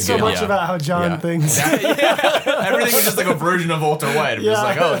 I'm learning so much about how John thinks. Everything is just like a version of Walter White. I'm just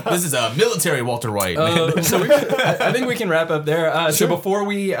like, oh, this is a military Walter White. So I think we can wrap up there. So before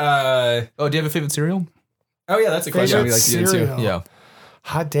we do you have a favorite cereal? Oh yeah, that's a question we like to get into. Yeah.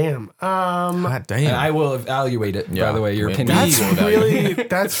 Hot damn. And I will evaluate it, by the way, your opinion.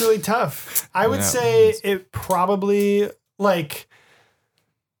 That's really tough. I would say it probably like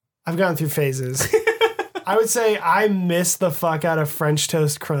I've gone through phases. I would say I miss the fuck out of French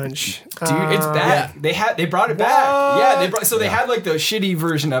Toast Crunch. Dude, it's back. They brought it back. Yeah, they had like the shitty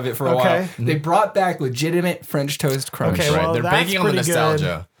version of it for a while. They brought back legitimate French Toast Crunch. Okay, well, they're banking on the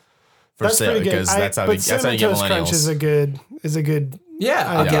nostalgia. That's pretty good. Because that's how you get millennials. Toast Crunch is a good.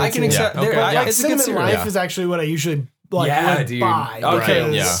 Yeah, okay, I can accept. Like Cinnamon Life is actually what I usually buy.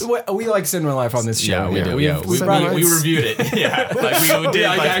 Okay, we like Cinnamon Life on this show. We do. We reviewed it. Yeah, like we did.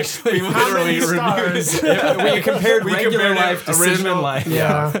 Like actually, we literally reviewed it. We compared regular life to Cinnamon Life.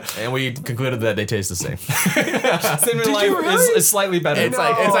 Yeah, and we concluded that they taste the same. Cinnamon Life is slightly better. It's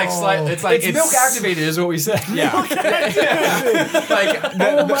like milk activated is what we said. Yeah,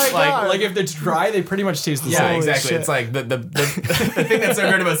 like if it's dry, they pretty much taste the same. Yeah, exactly. It's like the thing that's so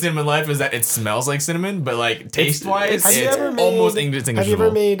great about Cinnamon Life is that it smells like cinnamon, but like taste wise. Have you ever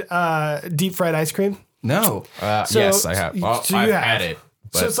made deep fried ice cream? No. Yes, I have. Well, I've had it.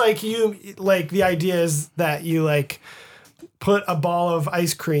 So it's like the idea is that you like put a ball of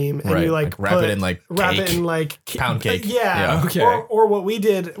ice cream and you like wrap it in like pound cake. Yeah. Okay. Or what we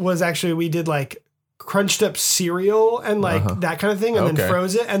did was actually we did like crunched up cereal and like that kind of thing and then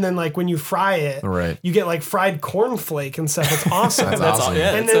froze it and then like when you fry it you get like fried cornflake and stuff. It's awesome. That's awesome.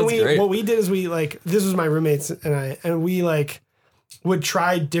 Yeah, and then what we did is we like this was my roommates and we like would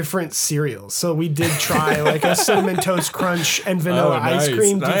try different cereals. So we did try like a Cinnamon Toast Crunch and vanilla ice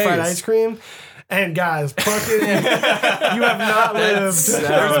cream, deep fried ice cream. And guys, fucking, you have not lived.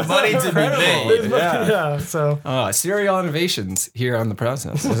 There's money to be made. Yeah. So cereal innovations here on The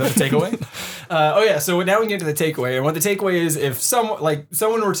Process. Is that the takeaway? So now we can get to the takeaway. And what the takeaway is, if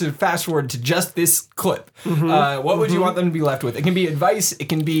someone were to fast forward to just this clip, what would you want them to be left with? It can be advice. It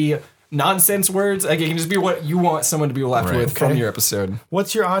can be nonsense words. Like, it can just be what you want someone to be left with from your episode.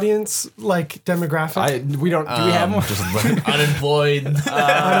 What's your audience like demographic? We don't. Do we have one? Just unemployed,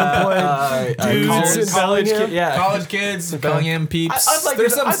 dudes, college kids, Bellingham peeps.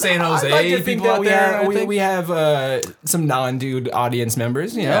 There's some San Jose people out there. We have some non-dude audience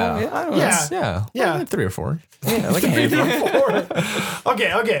members. You know? I don't know. Yeah. Like 3 or 4. Yeah, like a handful.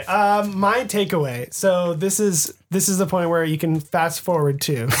 Okay. My takeaway. So this is the point where you can fast forward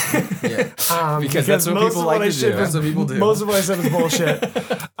to. Because that's what people like to do. That's what people do. Most of what I said is bullshit.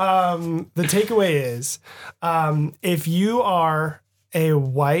 The takeaway is, if you are a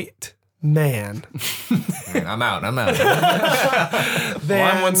white man, I'm out. Then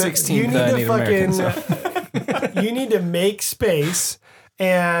I'm 1/16. You need to make space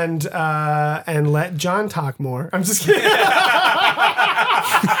and let John talk more. I'm just kidding.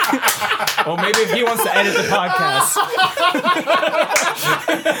 Well, maybe if he wants to edit the podcast.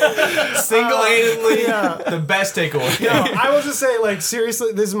 Single-handedly, the best takeaway. No, I will just say, like,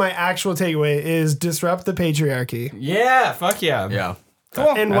 seriously, this is my actual takeaway: is disrupt the patriarchy. Yeah, fuck yeah. Yeah. Cool.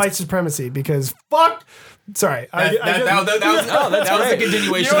 And white supremacy, because fuck. Sorry, that was the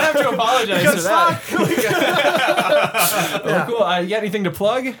continuation. You don't have to apologize for that. Well, cool. You got anything to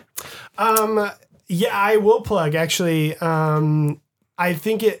plug? Yeah, I will plug actually. I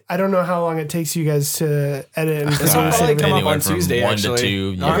think I don't know how long it takes you guys to edit and this will probably come up on Tuesday. 1 to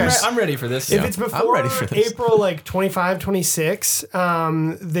 2. Yeah. I'm ready for this. If it's before April, like 25, 26,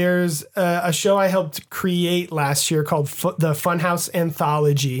 there's a show I helped create last year called the Funhouse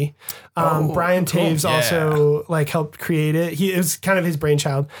Anthology. Brian Taves also like helped create it. It was kind of his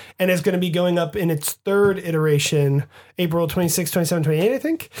brainchild, and it's going to be going up in its third iteration, April 26, 27, 28, I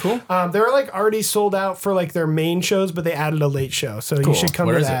think. Cool. They're like already sold out for like their main shows, but they added a late show, so you should come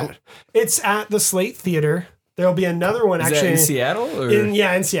to that. It's at the Slate Theater. There'll be another one actually in Seattle. Or?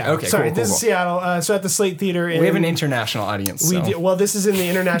 In Seattle. Okay, sorry, cool, this is Seattle. So at the Slate Theater, we have an international audience. Well, this is in the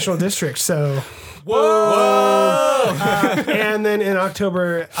International District, so. Whoa! And then in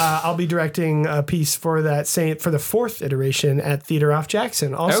October, I'll be directing a piece for the fourth iteration at Theater Off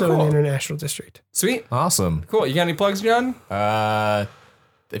Jackson, also in the International District. Sweet, awesome, cool. You got any plugs, John?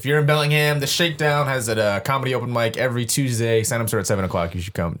 If you're in Bellingham, the Shakedown has a comedy open mic every Tuesday. Sign-ups are at 7:00. You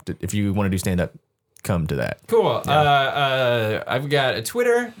should come if you want to do stand-up. Come to that. Cool. Yeah. I've got a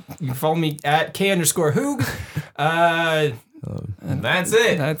Twitter. You can follow me at K_Hoog. That's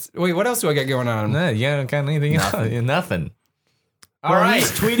it. Wait, what else do I got going on? No, you don't got anything else? Nothing. All right.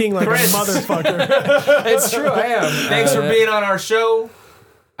 He's tweeting like Chris. A motherfucker. It's true, I am. Thanks for being on our show.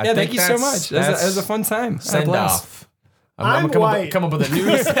 Thank you so much. It was a fun time. Send off. I'm gonna come up with a new.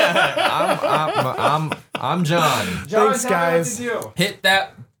 I'm John. Thanks, guys. Hit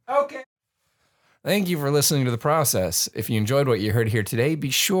that. Okay. Thank you for listening to The Process. If you enjoyed what you heard here today, be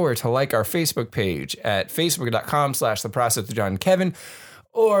sure to like our Facebook page at facebook.com/theprocesswithjohnkevin,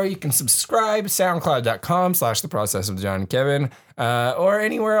 or you can subscribe soundcloud.com/theprocesswithjohnkevin, or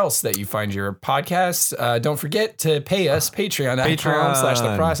anywhere else that you find your podcasts. Don't forget to pay us,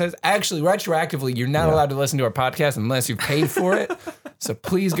 patreon.com/theprocess. Actually, retroactively, you're not allowed to listen to our podcast unless you've paid for it. So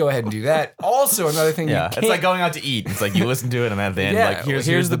please go ahead and do that. Also, another thing, it's like going out to eat. It's like you listen to it, and at the end, like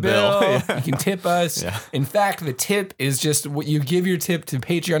here's the bill. You can tip us. Yeah. In fact, the tip is just what you give your tip to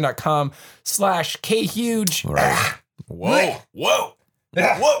patreon.com/khuge. Right. Whoa. Whoa.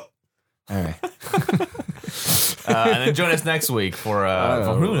 All right. And then join us next week for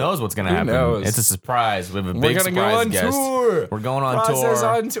who knows what's going to happen. Knows? It's a surprise. We have a big surprise guest. Tour. We're going on Process tour.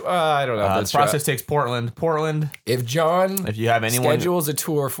 On tour. I don't know. The Process takes Portland. If John you have anyone schedules a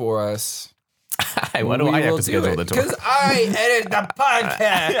tour for us, why do I have to schedule the tour? Because I edit the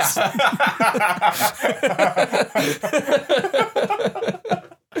podcast.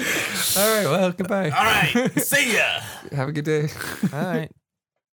 All right. Well, goodbye. All right. See ya. Have a good day. All right.